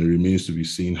 And it remains to be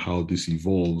seen how this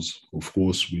evolves. Of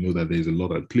course, we know that there's a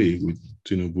lot at play with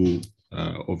Tinubu,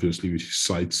 obviously with his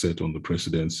sights set on the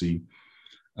presidency.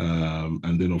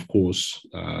 And then, of course,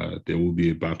 there will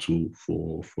be a battle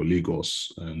for Lagos.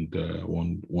 And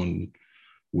one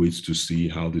waits to see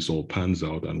how this all pans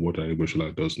out and what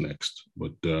Ariboshola does next.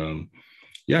 But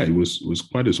it was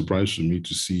quite a surprise to me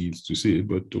to see it.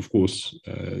 But of course,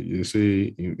 you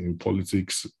say in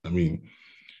politics,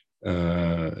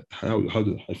 how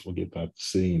do I forget that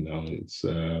saying now? It's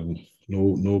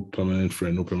no permanent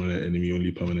friend, no permanent enemy,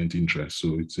 only permanent interest.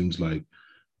 So it seems like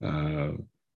the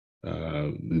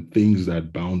things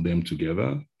that bound them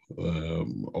together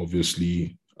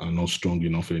obviously are not strong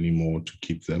enough anymore to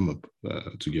keep them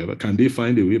together. Can they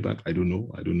find a way back? I don't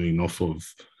know. I don't know enough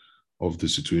of the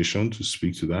situation to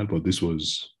speak to that. But this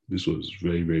was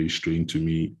very, very strange to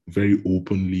me. Very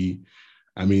openly.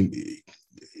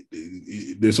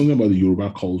 There's something about the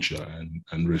Yoruba culture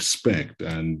and respect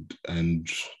and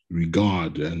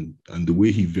regard and the way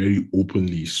he very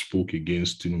openly spoke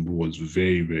against Tinubu was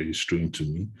very, very strange to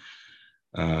me.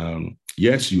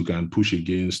 Yes, you can push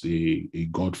against a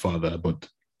godfather, but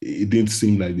it didn't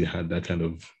seem like they had that kind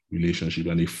of relationship,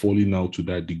 and a falling out to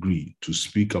that degree to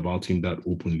speak about him that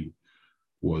openly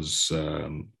was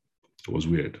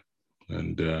weird.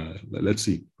 And let's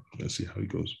see how it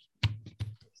goes.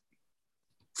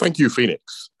 Thank you,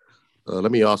 Phoenix.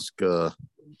 Let me ask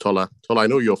Tola. Tola, I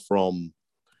know you're from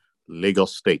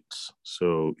Lagos State,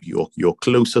 so you're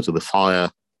closer to the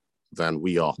fire than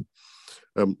we are.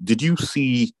 Did you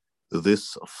see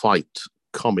this fight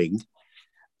coming,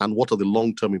 and what are the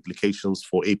long-term implications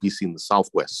for APC in the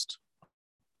Southwest?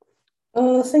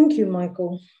 Thank you,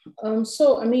 Michael.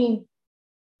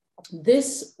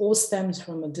 This all stems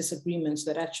from a disagreement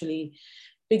that actually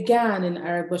began in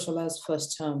Aribosola's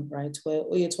first term, right, where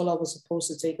Oyetola was supposed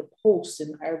to take a post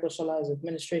in Aribosola's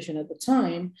administration at the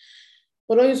time,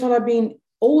 but Oyetola being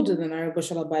older than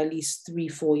Ariboshola by at least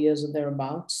 3-4 years or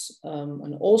thereabouts,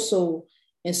 and also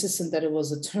insistent that it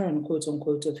was a turn, quote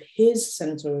unquote, of his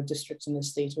senatorial district in the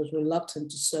state, was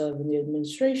reluctant to serve in the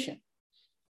administration.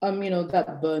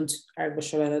 That burnt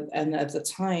Ariboshola, and at the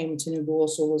time, Tinubu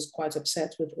also was quite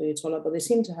upset with Oyetola, but they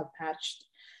seem to have patched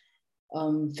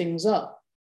things up.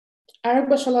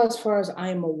 Ariboshola, as far as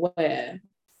I'm aware,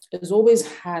 has always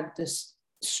had this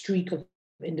streak of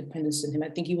independence in him. I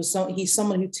think he's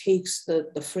someone who takes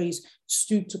the phrase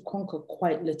 "stoop to conquer"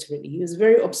 quite literally. He was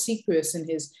very obsequious in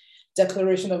his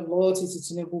declaration of loyalty to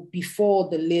Tinubu before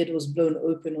the lid was blown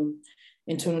open on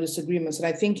internal disagreements. And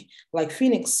I think, like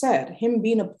Phoenix said, him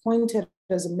being appointed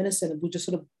as a minister in Abuja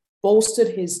sort of bolstered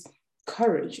his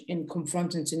courage in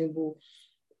confronting Tinubu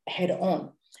head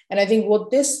on. And I think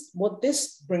what this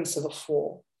brings to the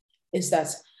fore is that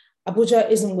Abuja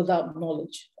isn't without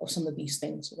knowledge of some of these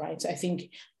things, right? I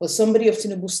think for somebody of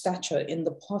Tinubu's stature in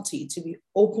the party to be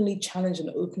openly challenged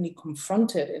and openly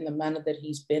confronted in the manner that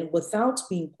he's been without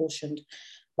being cautioned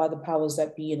by the powers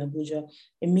that be in Abuja,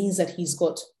 it means that he's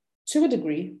got, to a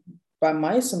degree, by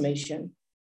my summation,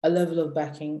 a level of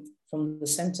backing from the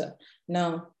center.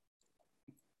 Now,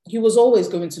 he was always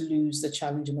going to lose the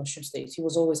challenge in Osun State. He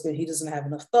was always going, he doesn't have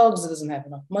enough thugs, he doesn't have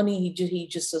enough money, he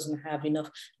just doesn't have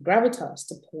enough gravitas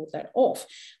to pull that off.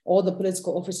 All the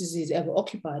political offices he's ever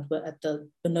occupied were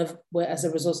as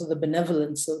a result of the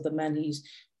benevolence of the man he's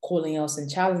calling out and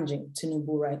challenging,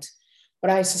 Tinubu, right? But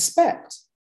I suspect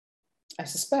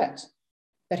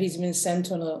that he's been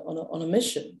sent on a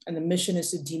mission, and the mission is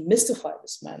to demystify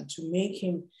this man,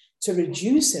 to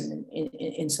reduce him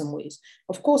in some ways.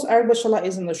 Of course, Argbashola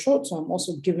is in the short term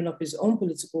also giving up his own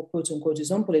political, quote unquote,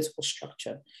 his own political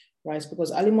structure, right?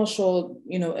 Because Ali Moshood,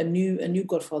 a new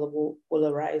godfather will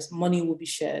arise, money will be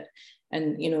shared,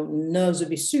 and nerves will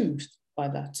be soothed by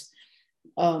that.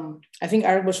 I think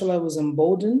Argbashola was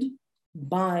emboldened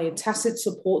by tacit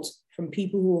support from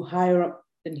people who are higher up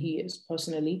than he is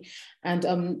personally. And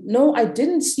no, I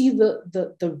didn't see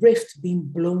the rift being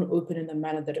blown open in the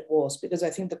manner that it was, because I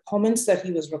think the comments that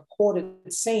he was recorded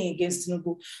saying against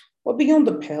Tinubu were beyond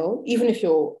the pale. Even if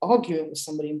you're arguing with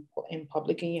somebody in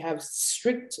public and you have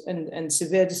strict and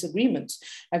severe disagreements,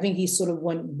 I think he sort of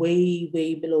went way,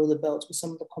 way below the belt with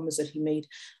some of the comments that he made.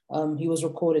 He was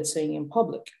recorded saying in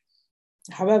public.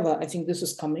 However, I think this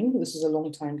is coming. This is a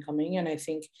long time coming. And I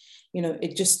think,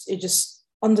 it just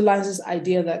underlines this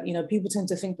idea that, people tend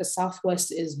to think the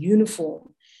Southwest is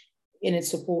uniform in its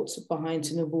support behind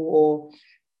Tinubu or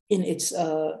in its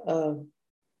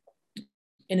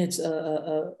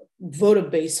voter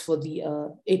base for the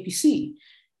APC.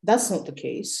 That's not the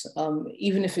case.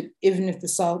 Even if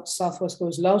the Southwest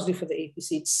goes largely for the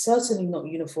APC, it's certainly not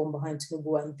uniform behind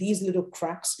Tinubu. And these little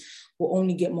cracks will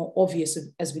only get more obvious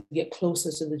as we get closer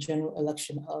to the general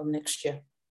election next year.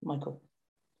 Michael.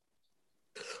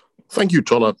 Thank you,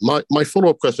 Tola. My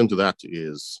follow-up question to that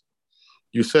is,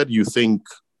 you said you think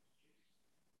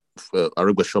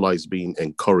Argbashola is being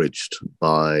encouraged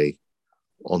by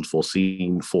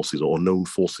unforeseen forces or unknown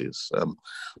forces.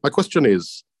 My question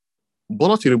is,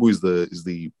 Bola Tinubu is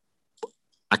the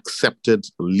accepted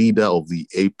leader of the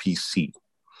APC,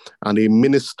 and a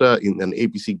minister in an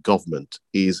APC government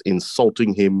is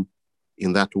insulting him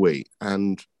in that way,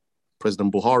 and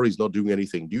President Buhari is not doing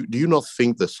anything. Do you not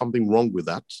think there's something wrong with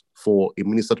that for a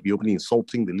minister to be openly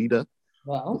insulting the leader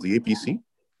of the APC?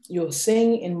 You're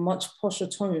saying in much posher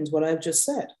tones what I've just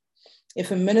said. If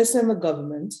a minister in the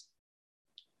government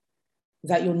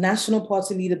that your national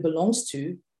party leader belongs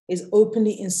to is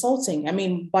openly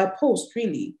insulting, by post,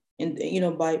 really,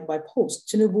 by post,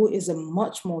 Tinubu is a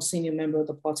much more senior member of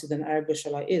the party than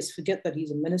Argbashola is. Forget that he's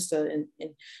a minister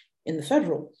in the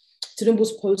federal.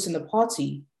 Tinubu's post in the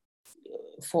party,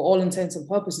 for all intents and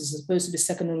purposes, is supposed to be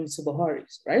second only to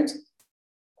Buhari's, right?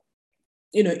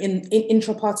 In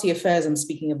intra-party affairs I'm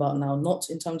speaking about now, not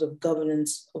in terms of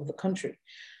governance of the country.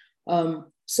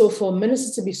 So for a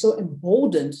minister to be so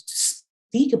emboldened to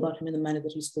speak about him in the manner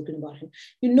that he's spoken about him,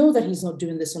 that he's not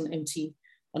doing this on an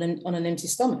empty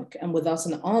stomach and without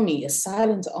an army, a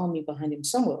silent army behind him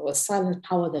somewhere, or a silent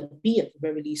power that be at the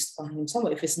very least behind him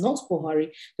somewhere. If it's not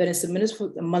Buhari, then it's the minister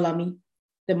Malami.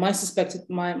 Then my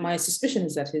suspicion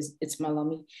is that it's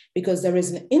Malami, because there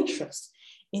is an interest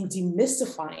in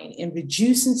demystifying and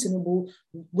reducing Tinubu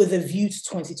with a view to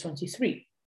 2023.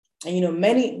 And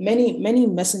many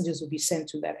messengers will be sent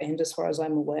to that end, as far as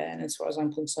I'm aware and as far as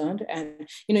I'm concerned. And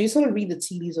you sort of read the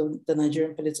tea leaves of the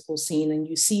Nigerian political scene, and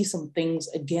you see some things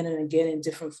again and again in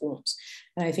different forms.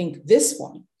 And I think this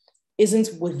one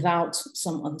isn't without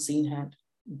some unseen hand.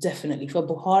 Definitely, for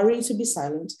Buhari to be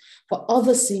silent, for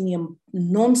other senior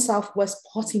non-Southwest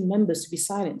party members to be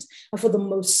silent, and for the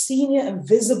most senior and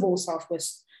visible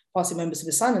Southwest party members to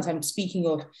be silent. I'm speaking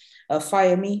of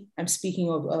Fayemi, I'm speaking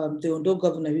of the Ondo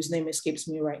governor, whose name escapes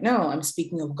me right now. I'm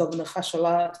speaking of Governor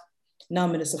Fashola, now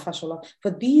Minister Fashola. For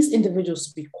these individuals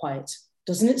to be quiet,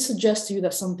 doesn't it suggest to you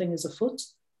that something is afoot?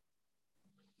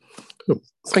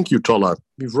 Thank you, Tola.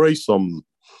 You've raised some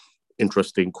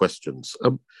interesting questions.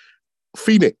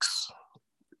 Phoenix,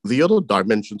 the other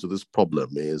dimension to this problem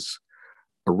is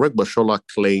Argbashola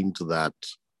claimed that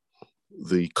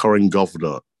the current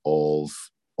governor of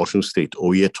Osun State,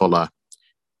 Oyetola,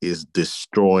 is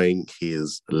destroying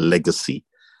his legacy,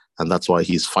 and that's why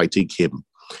he's fighting him.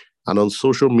 And on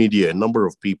social media, a number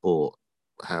of people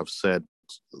have said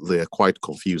they're quite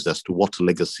confused as to what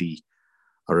legacy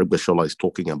Aregbesola is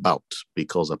talking about,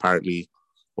 because apparently,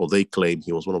 or they claim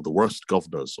he was one of the worst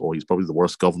governors, or he's probably the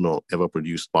worst governor ever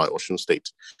produced by Osun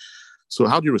State. So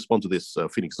how do you respond to this,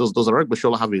 Phoenix? Does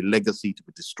Aregbesola have a legacy to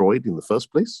be destroyed in the first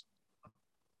place?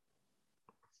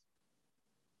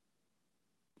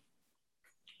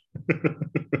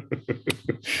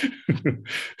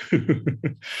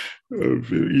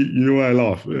 You know, I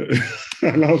laugh.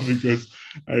 I laugh because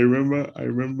I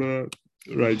remember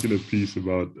writing a piece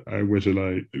about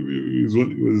Aregbesola.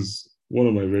 It was one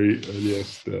of my very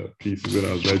earliest pieces that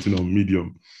I was writing on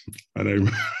Medium, and I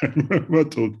remember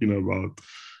talking about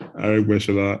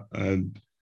Aregbesola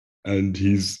and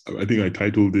he's. I think I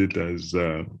titled it as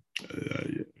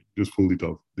just pulled it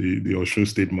off, the Osun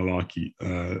State Malarkey,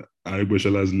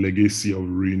 Aregbesola's legacy of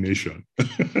ruination.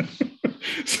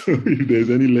 So if there's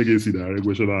any legacy that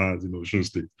Aregbesola has in Osun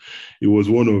State, it was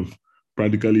one of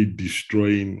practically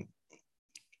destroying,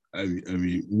 I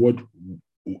mean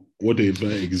whatever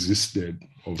existed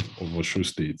of Osun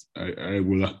State. I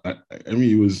mean,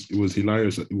 it was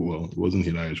hilarious. Well, it wasn't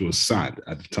hilarious. It was sad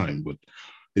at the time, but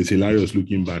it's hilarious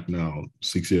looking back now,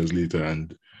 6 years later,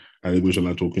 and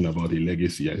Aregbesola talking about a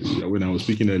legacy. When I was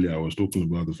speaking earlier, I was talking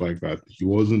about the fact that he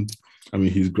wasn't. I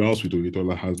mean, his grouse with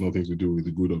Oyetola has nothing to do with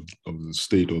the good of the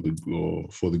state or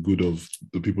for the good of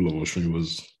the people of Osun.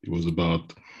 It was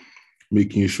about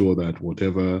making sure that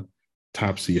whatever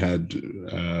taps he had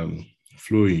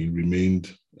flowing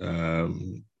remained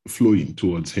flowing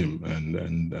towards him,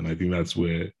 and I think that's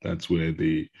where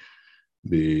the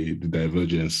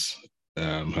divergence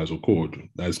has occurred.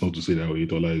 That's not to say that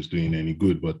Oyetola is doing any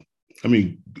good, but I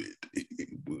mean,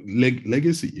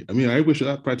 legacy. I mean,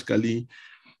 Aregbesola practically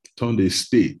turned a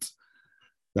state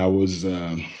that was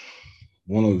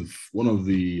one of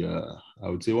the I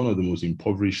would say one of the most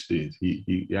impoverished states.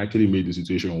 He actually made the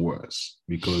situation worse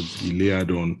because he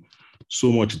layered on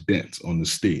so much debt on the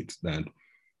state that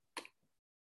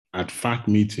at FAC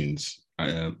meetings,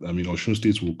 I mean, Osun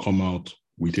State will come out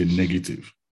with a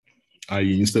negative.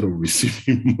 I.e., instead of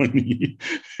receiving money,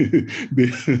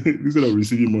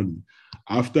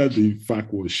 after the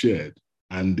FAC was shared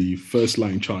and the first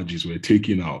line charges were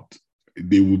taken out,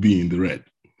 they will be in the red.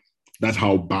 That's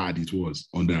how bad it was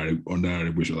under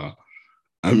Aregbesola.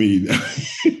 I mean,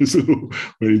 so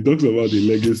when he talks about the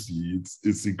legacy,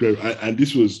 it's incredible. And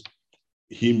this was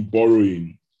him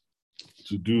borrowing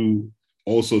to do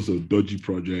all sorts of dodgy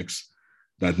projects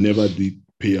that never did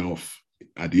pay off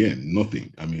at the end.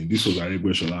 Nothing. I mean, this was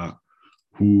Aregbesola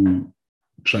who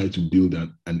tried to build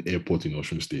an airport in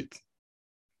Osun State.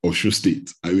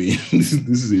 I mean, this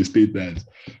is a state that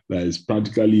is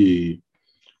practically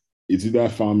it's either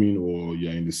farming or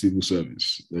you're in the civil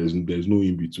service. There's no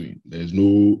in between. There's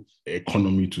no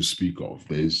economy to speak of.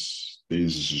 There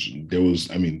was,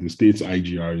 I mean, the state's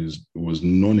IGR was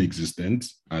non-existent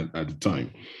at the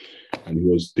time. And he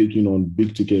was taking on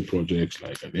big ticket projects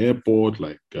like an airport,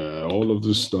 like all of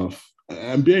this stuff.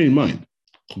 And bear in mind,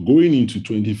 going into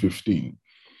 2015,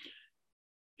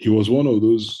 he was one of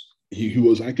those. He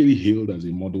was actually hailed as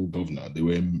a model governor. They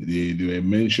were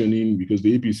mentioning, because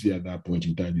the APC at that point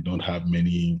in time did not have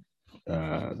many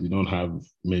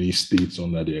states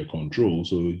under their control.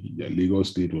 So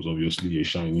Lagos State was obviously a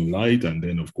shining light, and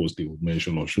then of course they would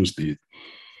mention Osun State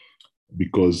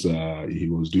because he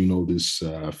was doing all this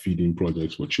feeding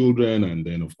projects for children, and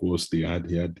then of course he had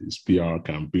this PR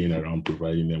campaign around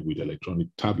providing them with electronic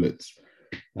tablets.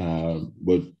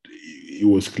 But it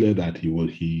was clear that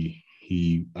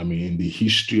I mean, in the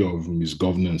history of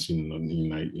misgovernance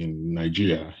in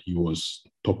Nigeria, he was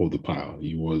top of the pile.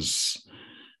 He was,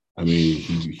 I mean,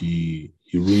 he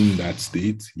ruined that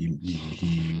state.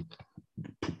 He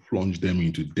plunged them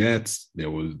into debt. There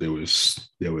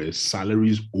were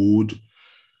salaries owed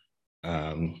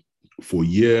for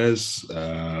years.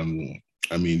 I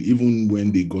mean, even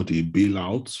when they got a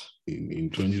bailout in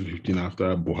 2015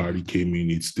 after Buhari came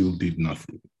in, it still did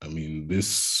nothing. I mean,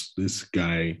 this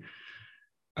guy.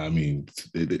 I mean,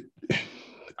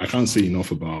 I can't say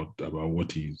enough about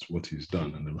what he's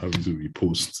done, and I'm having to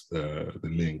repost the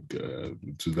link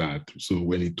to that. So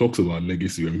when he talks about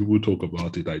legacy, when people talk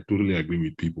about it, I totally agree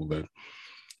with people that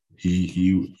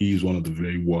he is one of the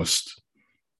very worst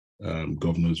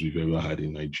governors we've ever had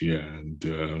in Nigeria, and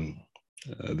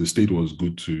the state was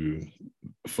good to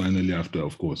finally, after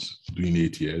of course doing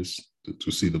 8 years,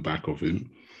 to see the back of him.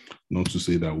 Not to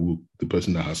say that the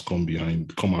person that has come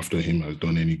after him has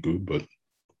done any good, but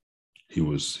he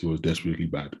was desperately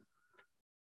bad.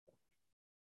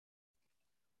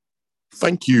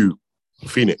 Thank you,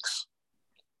 Phoenix.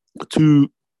 To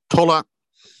Tola,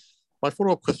 my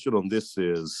follow-up question on this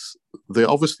is, there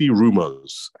are obviously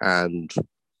rumors, and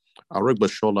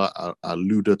Aregbesola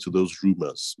alluded to those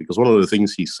rumors because one of the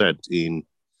things he said in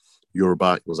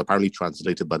Yoruba, it was apparently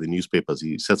translated by the newspapers.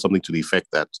 He said something to the effect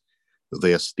that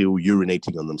they are still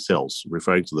urinating on themselves,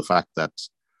 referring to the fact that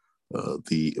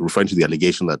referring to the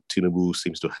allegation that Tinubu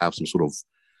seems to have some sort of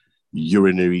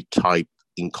urinary type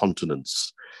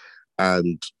incontinence.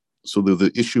 And so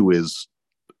the issue is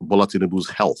Bola Tinubu's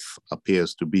health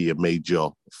appears to be a major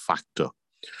factor.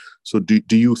 So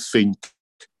do you think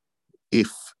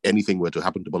if anything were to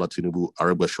happen to Bola Tinubu,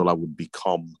 Aregbesola would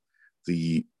become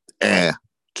the heir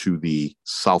to the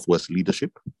Southwest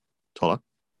leadership? Tola?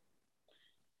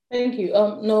 Thank you.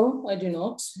 No, I do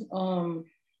not.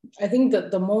 I think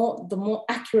that the more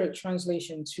accurate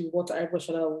translation to what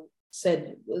Aregbesola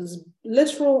said was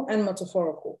literal and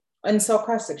metaphorical and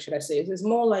sarcastic, should I say. It's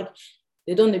more like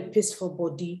they don't need peaceful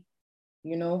body,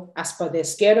 as per they're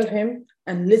scared of him,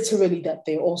 and literally that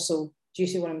they also, do you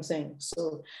see what I'm saying?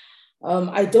 So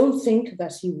I don't think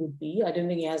that he would be. I don't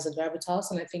think he has a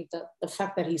gravitas. And I think that the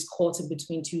fact that he's caught in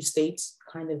between two states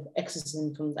kind of exits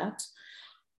him from that.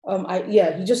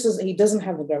 He doesn't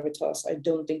have the gravitas. I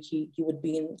don't think he would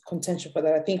be in contention for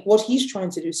that. I think what he's trying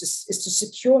to do is to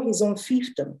secure his own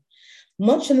fiefdom.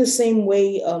 Much in the same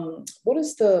way, what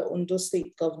is the Ondo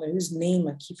State governor whose name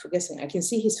I keep forgetting? I can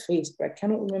see his face, but I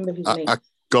cannot remember his name.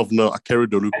 Governor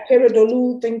Akeredolu.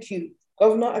 Akeredolu, thank you.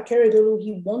 Governor Akeredolu,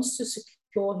 he wants to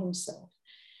secure himself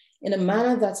in a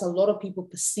manner that a lot of people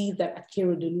perceive that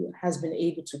Akeredolu has been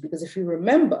able to. Because if you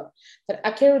remember that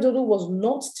Akeredolu was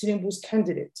not Tinubu's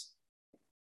candidate,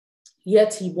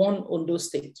 yet he won Ondo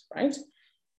State, right?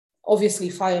 Obviously,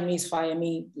 Fayemi is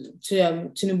Fayemi.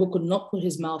 Tinubu could not put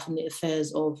his mouth in the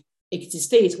affairs of Ekiti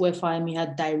State, where Fayemi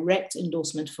had direct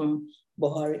endorsement from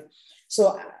Buhari.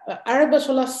 So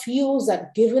Aregbesola feels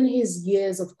that given his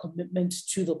years of commitment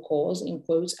to the cause, in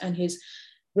quotes, and his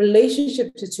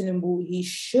relationship to Tinubu, he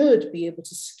should be able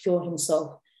to secure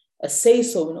himself a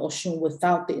say-so in Osun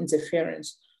without the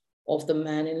interference of the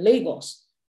man in Lagos.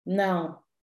 Now,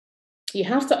 you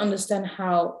have to understand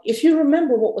how, if you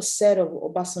remember what was said of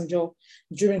Obasanjo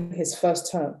during his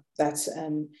first term, that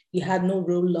he had no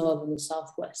real love in the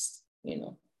Southwest,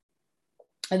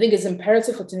 I think it's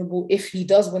imperative for Tinubu, if he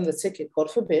does win the ticket,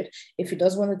 God forbid, if he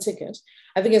does win the ticket,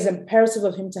 I think it's imperative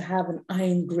of him to have an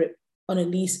iron grip on at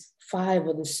least 5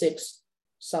 of the 6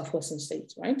 Southwestern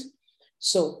states, right?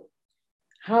 So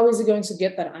how is he going to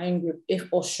get that iron grip if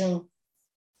Osun,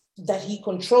 that he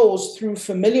controls through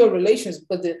familiar relations,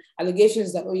 because the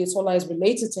allegations that Oyetola is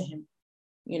related to him,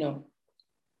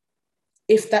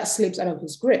 if that slips out of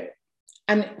his grip?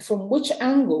 And from which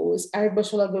angle is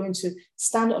Aregbesola going to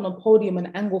stand on a podium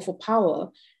and angle for power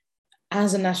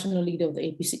as a national leader of the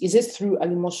APC? Is it through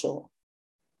Ali Moshood,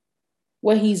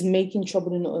 where he's making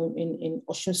trouble in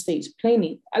Osun State?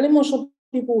 Plainly, Ali Moshood,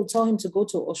 people will tell him to go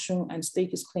to Osun and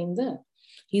stake his claim there.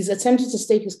 He's attempted to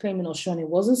stake his claim in Osun. It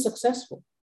wasn't successful.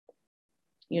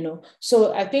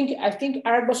 So I think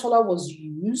Aregbesola was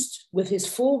used with his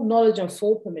full knowledge and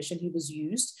full permission. He was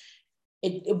used.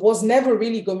 It was never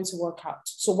really going to work out.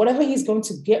 So whatever he's going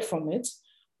to get from it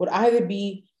would either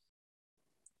be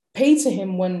paid to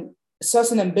him when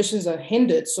certain ambitions are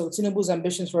hindered. So Tinubu's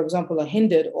ambitions, for example, are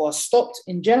hindered or stopped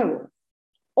in general,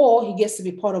 or he gets to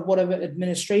be part of whatever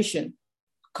administration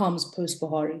comes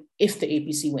post-Buhari if the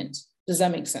APC wins. Does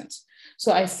that make sense?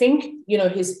 So I think,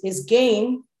 his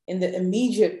game in the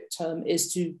immediate term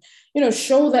is to,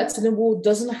 show that Tinubu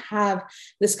doesn't have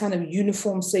this kind of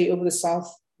uniform say over the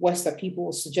Southwest that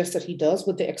people suggest that he does,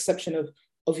 with the exception of,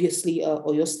 obviously,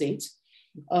 Oyo State.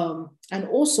 And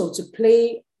also to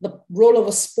play the role of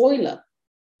a spoiler,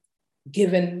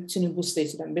 given Tinubu's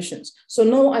stated ambitions. So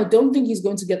no, I don't think he's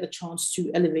going to get the chance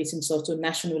to elevate himself to a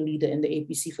national leader in the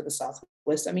APC for the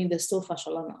Southwest. I mean, there's still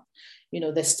Fashola now.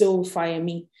 There's still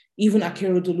Fayemi. Even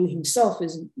Akeredolu himself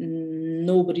is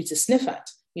nobody to sniff at.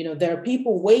 There are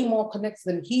people way more connected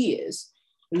than he is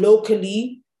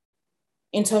locally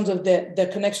in terms of their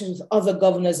connections with other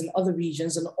governors in other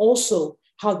regions, and also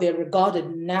how they're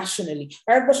regarded nationally.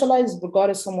 Aregbesola is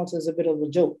regarded somewhat as a bit of a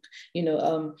joke.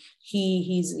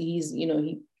 He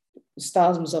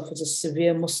styles himself as a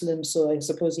severe Muslim, so I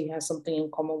suppose he has something in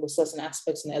common with certain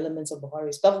aspects and elements of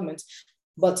Buhari's government.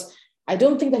 But I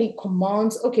don't think that he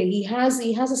commands. Okay, he has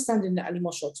a stand in Ali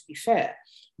Moshood, to be fair,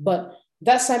 but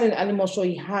that stand in Ali Moshood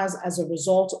he has as a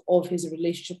result of his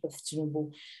relationship with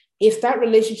Tinubu. If that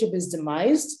relationship is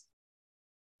demised,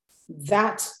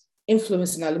 that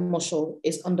influence in Ali Moshood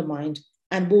is undermined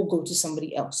and will go to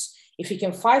somebody else. If he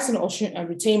can fight in Osun and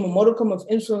retain a modicum of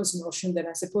influence in Osun, then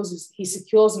I suppose he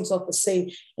secures himself a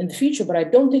say in the future. But I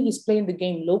don't think he's playing the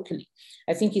game locally.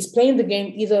 I think he's playing the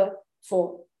game either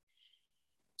for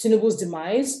Tinubu's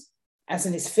demise as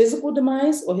in his physical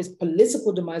demise or his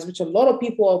political demise, which a lot of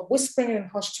people are whispering in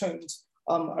hushed tones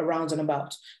around and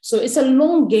about. So it's a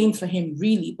long game for him,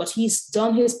 really, but he's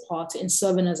done his part in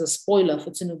serving as a spoiler for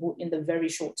Tinubu in the very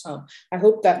short term. I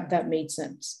hope that made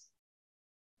sense.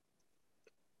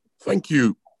 Thank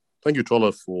you. Thank you,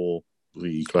 Tola, for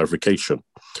the clarification.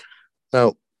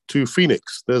 Now, to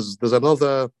Phoenix, there's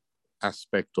another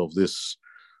aspect of this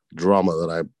drama that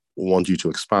I want you to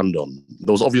expand on.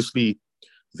 There was obviously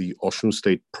the Osun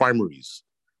State primaries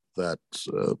that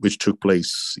which took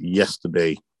place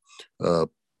yesterday. The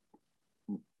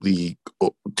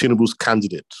Tinubu's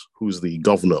candidate, who's the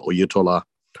governor, Oyetola,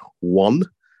 won,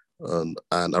 and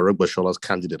Aregbeshola's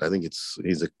candidate, I think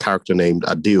he's a character named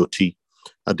Adeoti.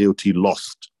 Adeoti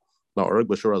lost. Now,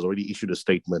 Aregbeshola has already issued a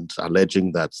statement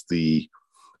alleging that the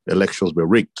elections were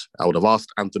rigged. I would have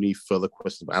asked Anthony further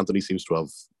questions, but Anthony seems to have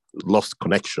lost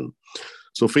connection.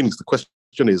 So, Phoenix, the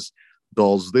question is,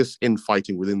 does this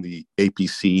infighting within the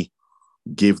APC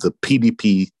give the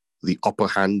PDP the upper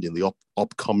hand in the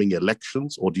upcoming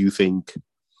elections, or do you think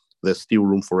there's still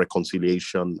room for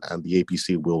reconciliation and the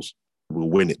APC will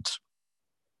win it?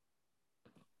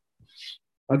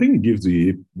 I think it gives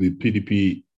the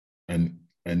PDP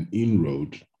an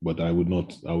inroad, but I would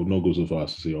not go so far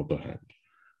as to say upper hand.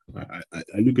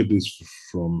 I look at this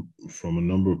from a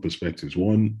number of perspectives.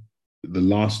 One, the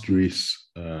last race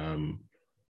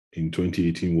in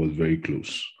 2018 was very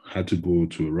close. Had to go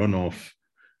to a runoff,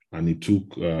 and it took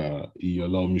Iyala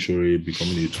Omisore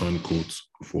becoming a turncoat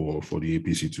for the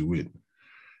APC to win.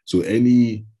 So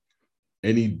any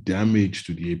damage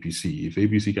to the APC, if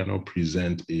APC cannot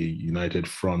present a united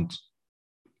front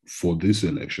for these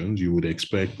elections, you would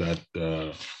expect that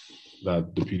the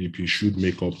PDP should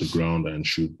make up the ground and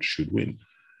should win.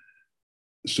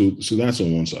 So that's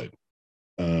on one side.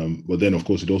 But then, of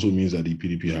course, it also means that the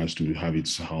PDP has to have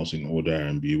its house in order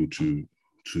and be able to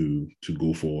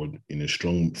go forward in a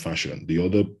strong fashion. The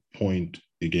other point,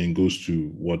 again, goes to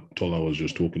what Tola was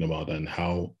just talking about and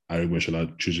how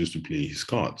Aregbeshola chooses to play his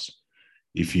cards.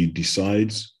 If he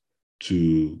decides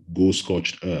to go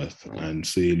scorched earth and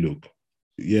say, look,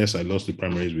 yes, I lost the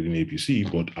primaries within APC,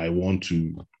 but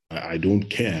I don't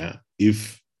care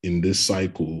if in this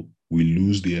cycle we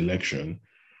lose the election,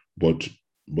 but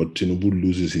Tinubu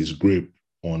loses his grip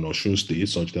on Osun State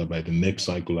such that by the next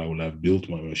cycle I will have built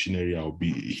my machinery.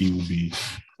 Tinubu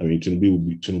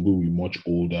will be much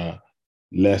older,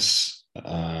 less,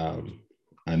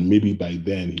 and maybe by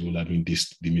then he will have been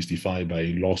demystified by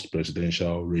a lost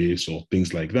presidential race or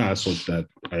things like that, such that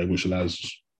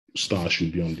Aregbeshola's star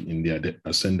should be in the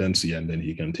ascendancy, and then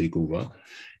he can take over.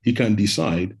 He can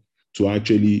decide to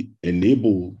actually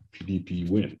enable PDP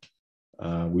win.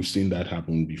 We've seen that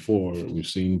happen before. We've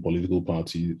seen political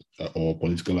parties or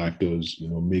political actors,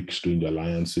 make strange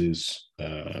alliances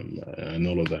and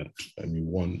all of that. I mean,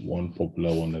 one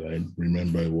popular one that I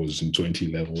remember was in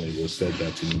 2011, where it was said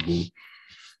that Tinubu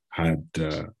had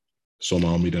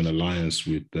somehow made an alliance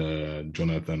with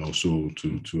Jonathan also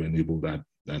to enable that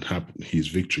happen, his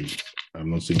victory. I'm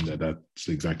not saying that that's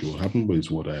exactly what happened, but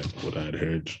it's what I had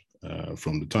heard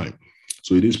from the time.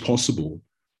 So it is possible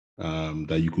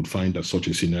that you could find that such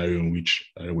a scenario in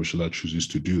which Aregbeshola chooses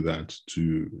to do that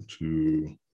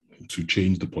to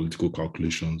change the political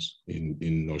calculations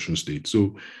in Osun State.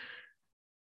 So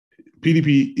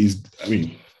PDP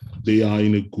they are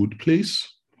in a good place.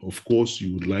 Of course,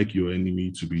 you would like your enemy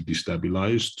to be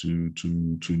destabilized,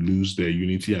 to lose their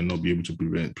unity and not be able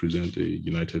to present a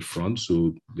united front,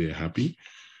 so they're happy.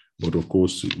 But of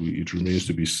course, it remains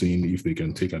to be seen if they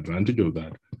can take advantage of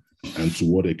that and to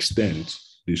what extent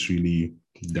this really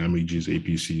damages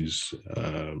APC's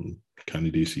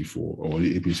candidacy or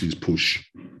APC's push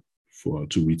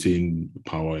to retain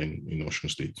power in Osun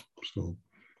State. So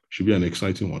should be an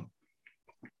exciting one.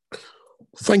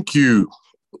 Thank you,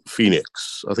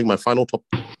 Phoenix. I think my final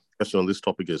question on this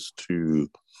topic is to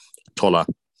Tola.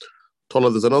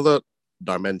 Tola, there's another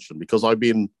dimension, because I've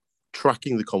been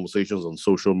tracking the conversations on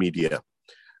social media,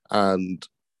 and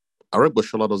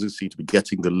Aregbeshola doesn't seem to be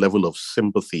getting the level of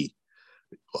sympathy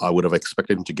I would have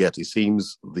expected him to get. It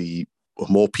seems the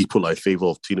more people are in favor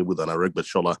of Tinubu than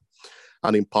Aregbeshola,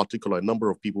 and in particular, a number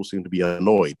of people seem to be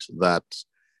annoyed that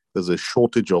there's a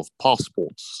shortage of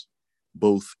passports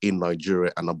both in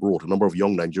Nigeria and abroad. A number of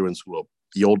young Nigerians who are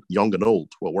young and old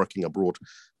who are working abroad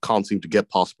can't seem to get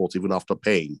passports even after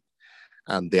paying.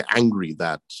 And they're angry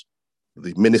that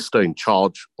the minister in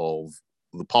charge of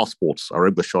the passports,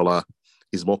 Aregbeshola,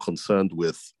 is more concerned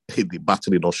with the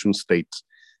battle in Osun State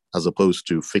as opposed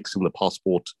to fixing the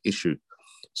passport issue.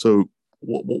 So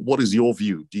what is your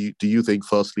view? Do you think,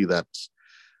 firstly, that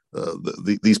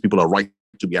these people are right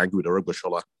to be angry with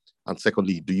Aregbeshola? And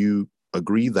secondly, do you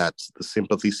agree that the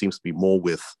sympathy seems to be more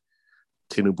with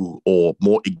Tinubu or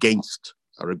more against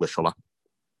Aregbesola?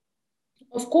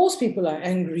 Of course, people are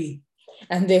angry,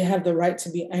 and they have the right to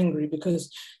be angry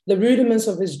because the rudiments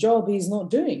of his job he's not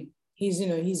doing. He's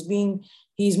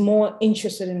more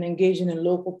interested in engaging in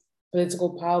local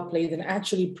political power play than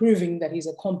actually proving that he's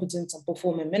a competent and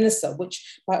performing minister,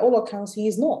 which by all accounts he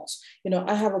is not.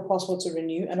 I have a passport to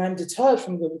renew, and I'm deterred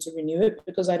from going to renew it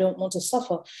because I don't want to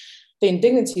suffer the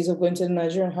indignities of going to the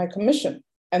Nigerian High Commission.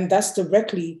 And that's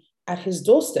directly at his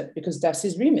doorstep because that's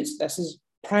his remit. That's his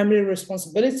primary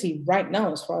responsibility right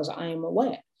now, as far as I am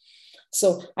aware.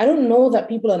 So I don't know that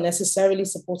people are necessarily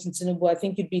supporting Tinubu. I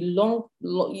think it'd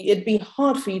be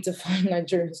hard for you to find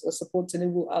Nigerians who support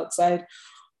Tinubu outside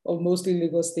of mostly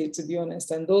Lagos State, to be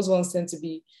honest. And those ones tend to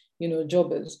be,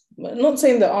 jobbers. I'm not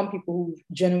saying there aren't people who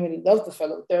genuinely love the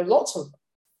fellow. There are lots of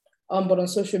them. But on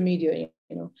social media,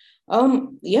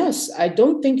 yes, I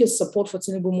don't think it's support for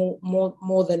Tinubu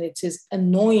more than it is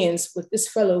annoyance with this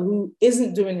fellow who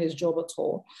isn't doing his job at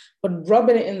all, but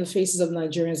rubbing it in the faces of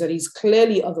Nigerians that he's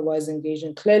clearly otherwise engaged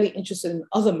and clearly interested in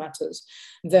other matters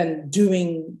than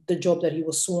doing the job that he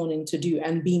was sworn in to do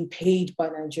and being paid by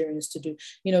Nigerians to do.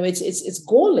 It's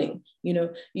galling.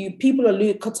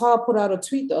 Qatar put out a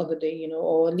tweet the other day,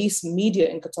 or at least media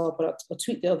in Qatar put out a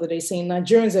tweet the other day saying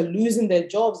Nigerians are losing their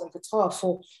jobs in Qatar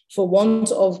for want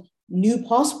of new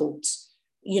passports,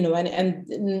 and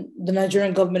the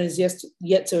Nigerian government is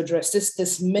yet to address this.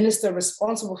 This minister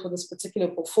responsible for this particular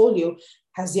portfolio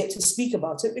has yet to speak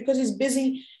about it because he's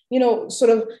busy, sort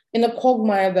of in a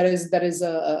quagmire that is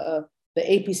the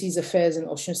APC's affairs in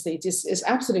Osun State. Is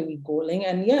absolutely galling.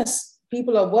 And yes,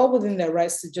 people are well within their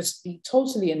rights to just be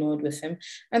totally annoyed with him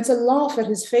and to laugh at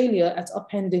his failure at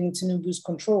upending Tinubu's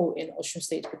control in Osun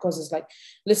State, because it's like,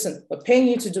 listen, we're paying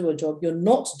you to do a job. You're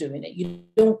not doing it. You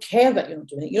don't care that you're not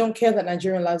doing it. You don't care that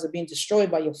Nigerian lives are being destroyed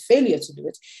by your failure to do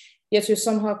it. Yet you're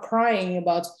somehow crying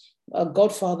about a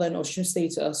godfather in Osun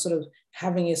State sort of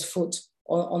having his foot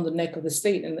on the neck of the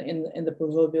state in the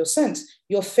proverbial sense.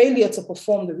 Your failure to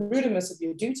perform the rudiments of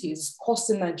your duties is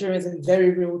costing Nigerians in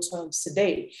very real terms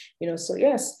today. So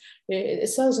yes, it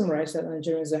serves him right that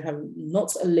Nigerians have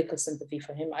not a lick of sympathy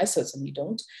for him. I certainly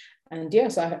don't. And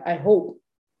yes, I hope,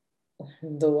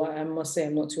 though I must say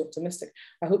I'm not too optimistic,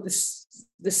 I hope this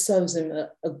serves him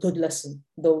a good lesson.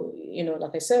 Though,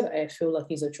 like I said, I feel like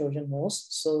he's a Trojan horse.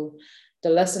 So the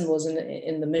lesson was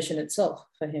in the mission itself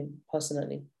for him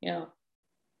personally. Yeah.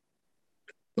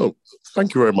 Oh,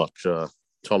 thank you very much,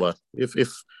 Tola. If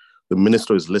the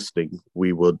minister is listening,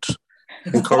 we would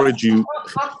encourage you.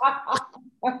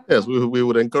 Yes, we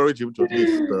would encourage you to at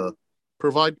least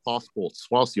provide passports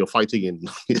whilst you're fighting in,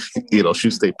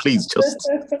 Osun State. Please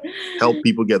just help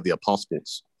people get their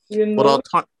passports. But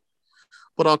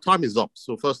our time is up.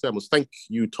 So first, I must thank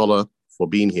you, Tola, for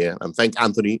being here, and thank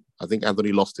Anthony. I think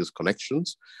Anthony lost his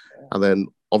connections, and then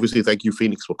obviously thank you,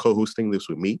 Phoenix, for co-hosting this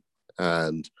with me.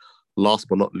 And last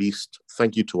but not least,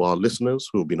 thank you to our listeners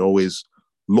who have been always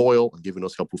loyal and giving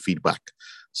us helpful feedback.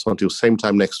 So until same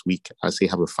time next week, I say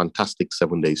have a fantastic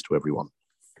 7 days to everyone.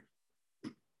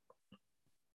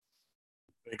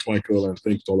 Thanks, Michael, and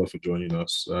thanks, Tola, for joining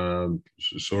us.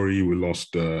 Sorry we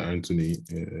lost Anthony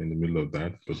in the middle of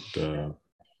that, but...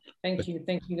 Thank you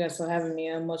guys for having me.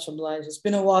 I'm much obliged. It's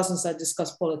been a while since I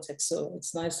discussed politics, so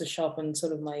it's nice to sharpen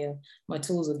sort of my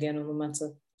tools again on the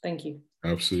matter. Thank you.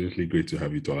 Absolutely great to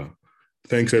have you, Tola.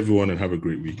 Thanks, everyone, and have a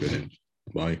great weekend.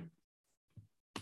 Bye.